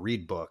just want to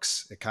read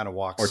books. It kind of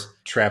walks. Or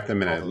trap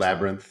them in a All the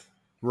labyrinth.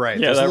 Right.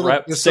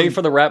 Yeah, stay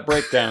for the rap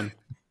breakdown.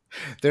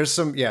 There's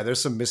some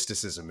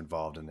mysticism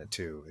involved in it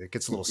too. It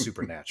gets a little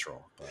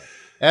supernatural. But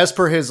as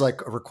per his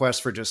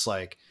request for just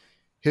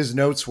his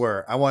notes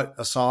were, I want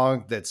a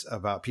song that's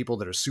about people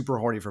that are super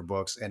horny for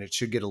books, and it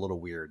should get a little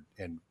weird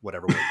in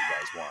whatever way you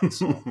guys want.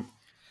 So,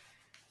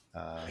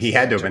 He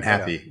had to have been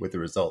happy with the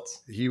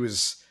results.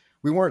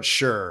 We weren't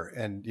sure.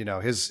 And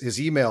his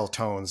email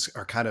tones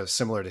are kind of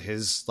similar to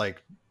his,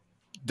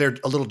 they're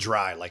a little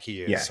dry like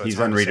he is. Yeah, so he's it's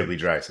hard to say. unreadably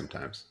dry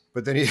sometimes.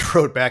 But then he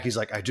wrote back, he's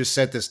like, I just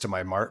sent this to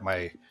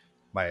my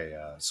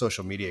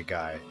social media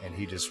guy, and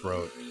he just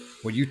wrote,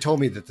 when you told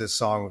me that this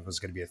song was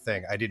going to be a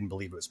thing, I didn't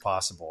believe it was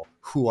possible.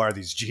 Who are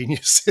these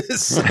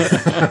geniuses?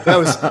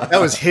 that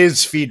was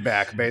his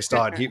feedback based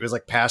on, he was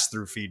pass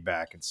through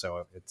feedback. And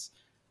so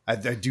I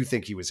do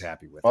think he was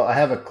happy with Well, it. I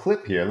have a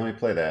clip here. Let me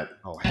play that.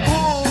 Oh,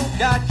 hell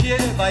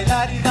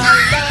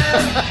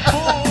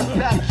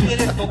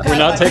We're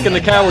not taking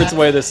the cowards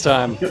away this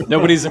time.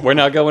 We're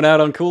not going out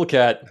on Cool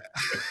Cat.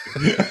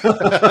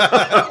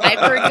 I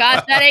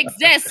forgot that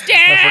existed.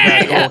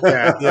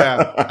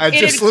 yeah. I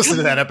just listened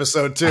to that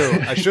episode too.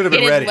 I should have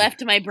been It ready. has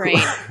left my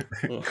brain.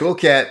 Cool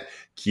Cat,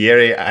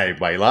 quiere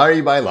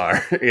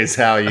bailar is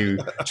how you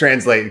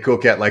translate Cool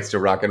Cat likes to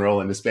rock and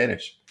roll into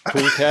Spanish.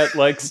 Cool Cat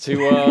likes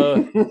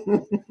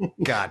to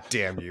God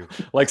damn you.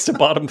 likes to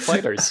bottom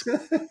fighters.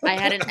 I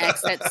had an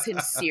ex that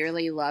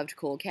sincerely loved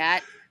Cool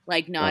Cat,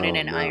 not in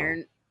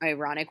an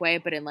ironic way,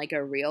 but in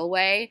a real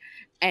way.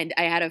 And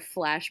I had a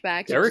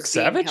flashback. to Derek just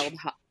being Savage?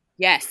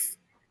 Yes.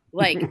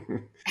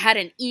 Had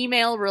an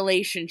email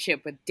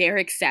relationship with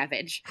Derek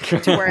Savage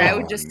to where I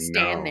would just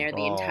stand there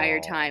the entire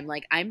time.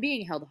 I'm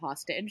being held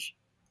hostage.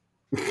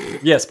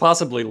 Yes,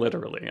 possibly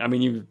literally. I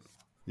mean,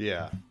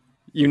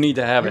 you need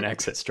to have an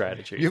exit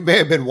strategy. You may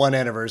have been one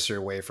anniversary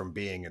away from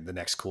being in the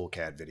next Cool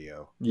Cat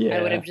video. Yeah.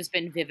 I would have just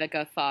been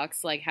Vivica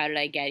Fox. How did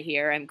I get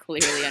here? I'm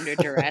clearly under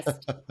duress.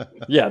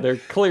 Yeah, they're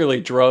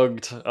clearly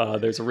drugged.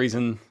 There's a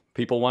reason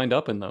people wind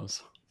up in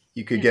those.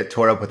 You could get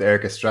tore up with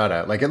Eric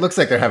Estrada. It looks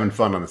like they're having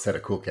fun on the set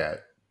of Cool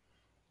Cat.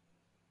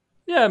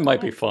 Yeah, it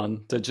might be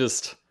fun to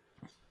just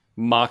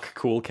mock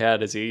Cool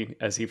Cat as he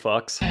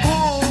fucks.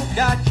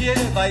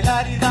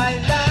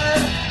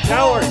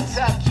 Cowards!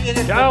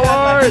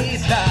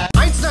 Cowards!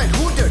 Einstein,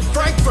 100,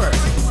 Frankfurt.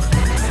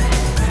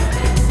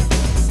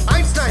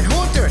 Einstein,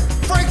 100,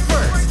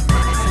 Frankfurt.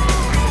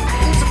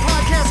 Unser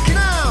Podcast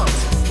genau.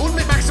 Und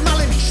mit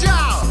maximalen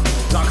Schau.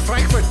 Dogg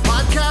Frankfurt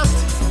Podcast.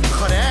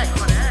 Korrekt.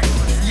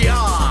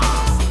 Ja.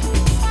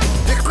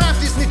 Der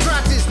Kraft ist nicht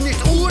gratis,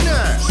 nicht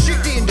ohne.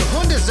 Schick die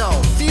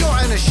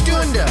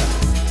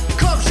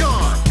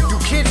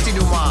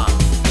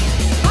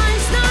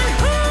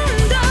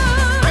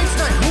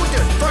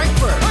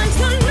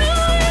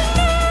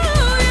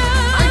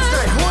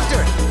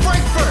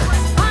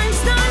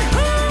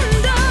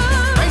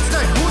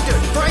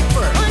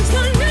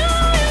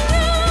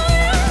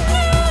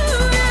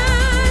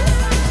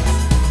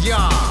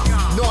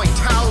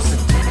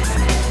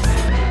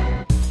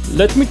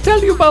let me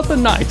tell you about the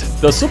night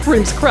the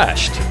Supremes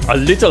crashed. A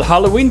little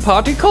Halloween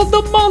party called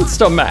the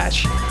Monster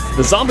Mash.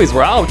 The zombies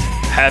were out,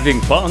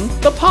 having fun.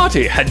 The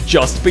party had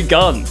just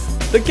begun.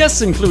 The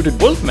guests included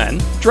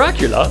Wolfman,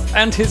 Dracula,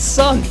 and his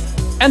son,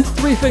 and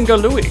Three Finger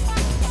Louie,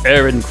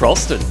 Aaron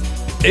Croston,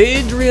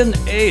 Adrian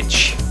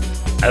H.,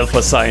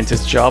 Alpha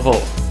Scientist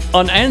Javo,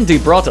 and Andy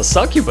brought a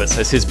succubus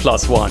as his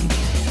 +1,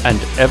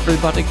 and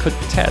everybody could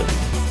tell.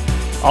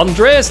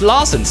 Andreas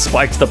Larsen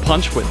spiked the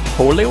punch with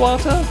holy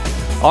water.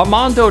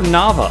 Armando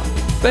Nava,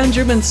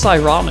 Benjamin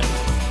Cyronen,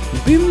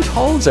 Bim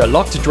Tolzer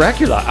locked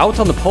Dracula out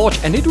on the porch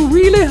and it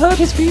really hurt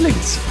his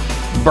feelings.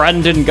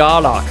 Brandon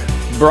Garlock,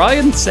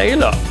 Brian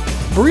Saylor,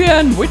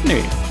 Brianne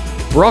Whitney.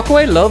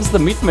 Brockway loves the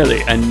meat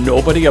millie and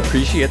nobody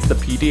appreciates the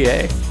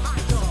PDA.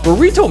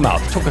 Burrito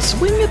Mouth took a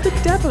swing at the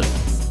devil.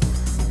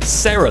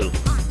 Cyril,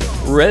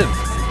 Rev,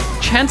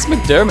 Chance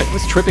McDermott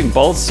was tripping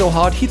balls so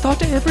hard he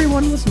thought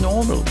everyone was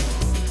normal.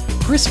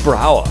 Chris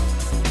Brower,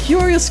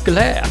 Curious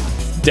Glare,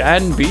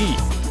 Dan B.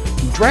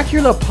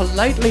 Dracula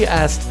politely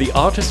asked the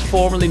artist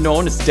formerly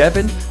known as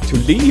Devin to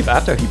leave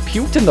after he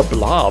puked in the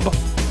blob.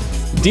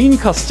 Dean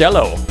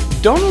Costello,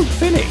 Donald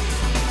Finney.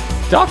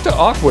 Dr.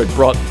 Awkward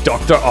brought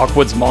Dr.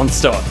 Awkward's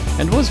monster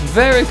and was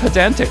very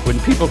pedantic when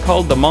people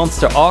called the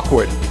monster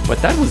awkward,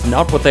 but that was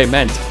not what they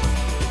meant.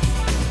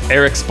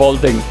 Eric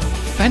Spalding,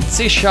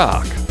 Fancy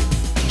Shark.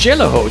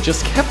 Jello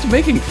just kept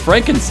making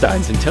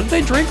Frankensteins until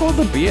they drank all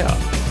the beer.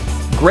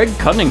 Greg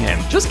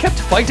Cunningham just kept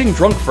fighting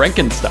drunk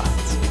Frankensteins.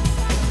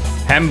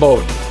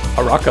 Hambone,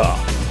 Araka,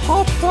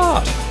 Hot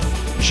Fart,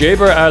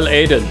 Jaber Al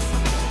Aden.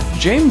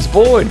 James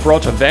Boyd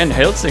brought a Van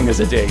Helsing as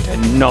a date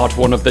and not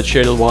one of the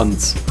chill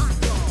ones.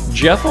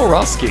 Jeff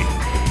Orosky,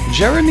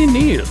 Jeremy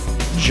Neal,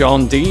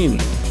 John Dean,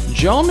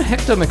 John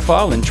Hector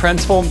McFarlane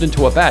transformed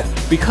into a bat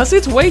because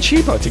it's way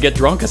cheaper to get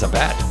drunk as a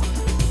bat.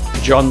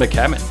 John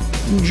McCammon,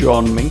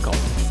 John Minkle,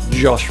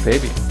 Josh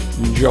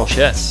Fabian, Josh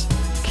S.,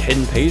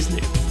 Ken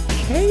Paisley,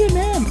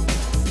 K&M.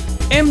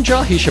 M.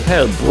 Jahi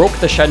Chappelle broke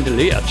the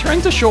chandelier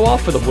trying to show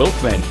off for the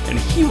Wolfman, and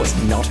he was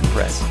not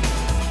impressed.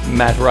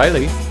 Matt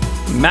Riley.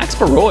 Max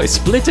Baroy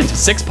split into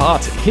 6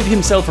 parts and hid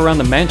himself around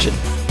the mansion,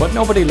 but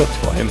nobody looked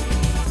for him.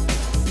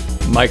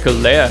 Michael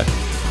Lair.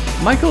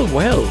 Michael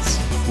Wells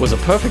was a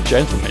perfect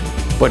gentleman,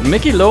 but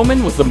Mickey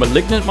Lohman was the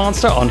malignant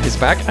monster on his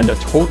back and a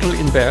total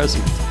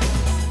embarrassment.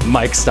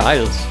 Mike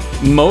Stiles.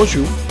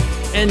 Moju.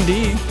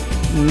 ND.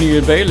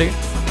 Neil Bailey.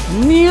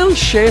 Neil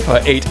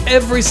Schaefer ate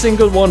every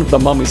single one of the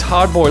mummy's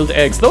hard-boiled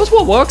eggs. Those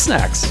were work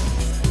snacks.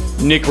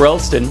 Nick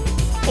Ralston.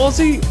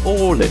 Ozzy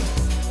Olin.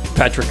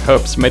 Patrick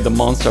Herbst made the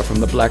monster from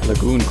the Black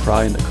Lagoon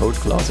cry in the coat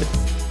closet.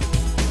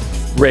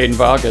 Rain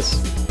Vargas.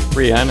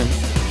 Rhiannon.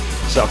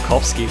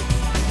 Sarkovsky.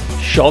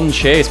 Sean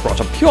Chase brought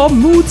a pure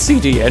mood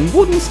CD and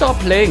wouldn't stop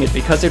playing it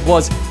because it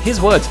was,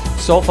 his words,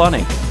 so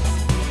funny.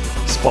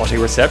 Spotty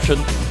Reception.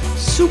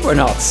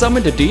 Supernaut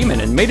summoned a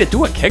demon and made it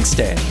do a keg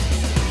stand.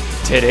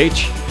 Ted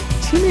H.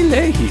 Timmy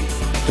Leahy,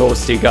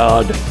 Toasty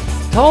God,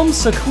 Tom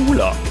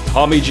Sakula,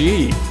 Tommy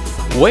G.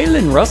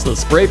 Waylon Russell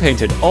spray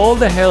painted all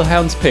the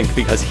Hellhounds pink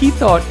because he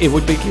thought it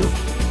would be cute.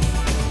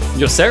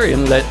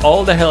 Yossarian let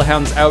all the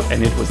Hellhounds out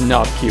and it was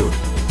not cute.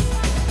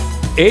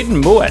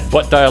 Aiden Moet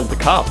butt dialed the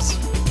cops.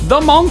 The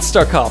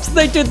Monster Cops,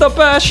 they did the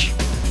bash!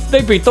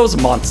 They beat those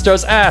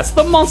monsters' ass,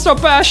 the Monster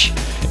Bash!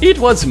 It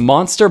was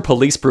monster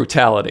police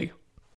brutality.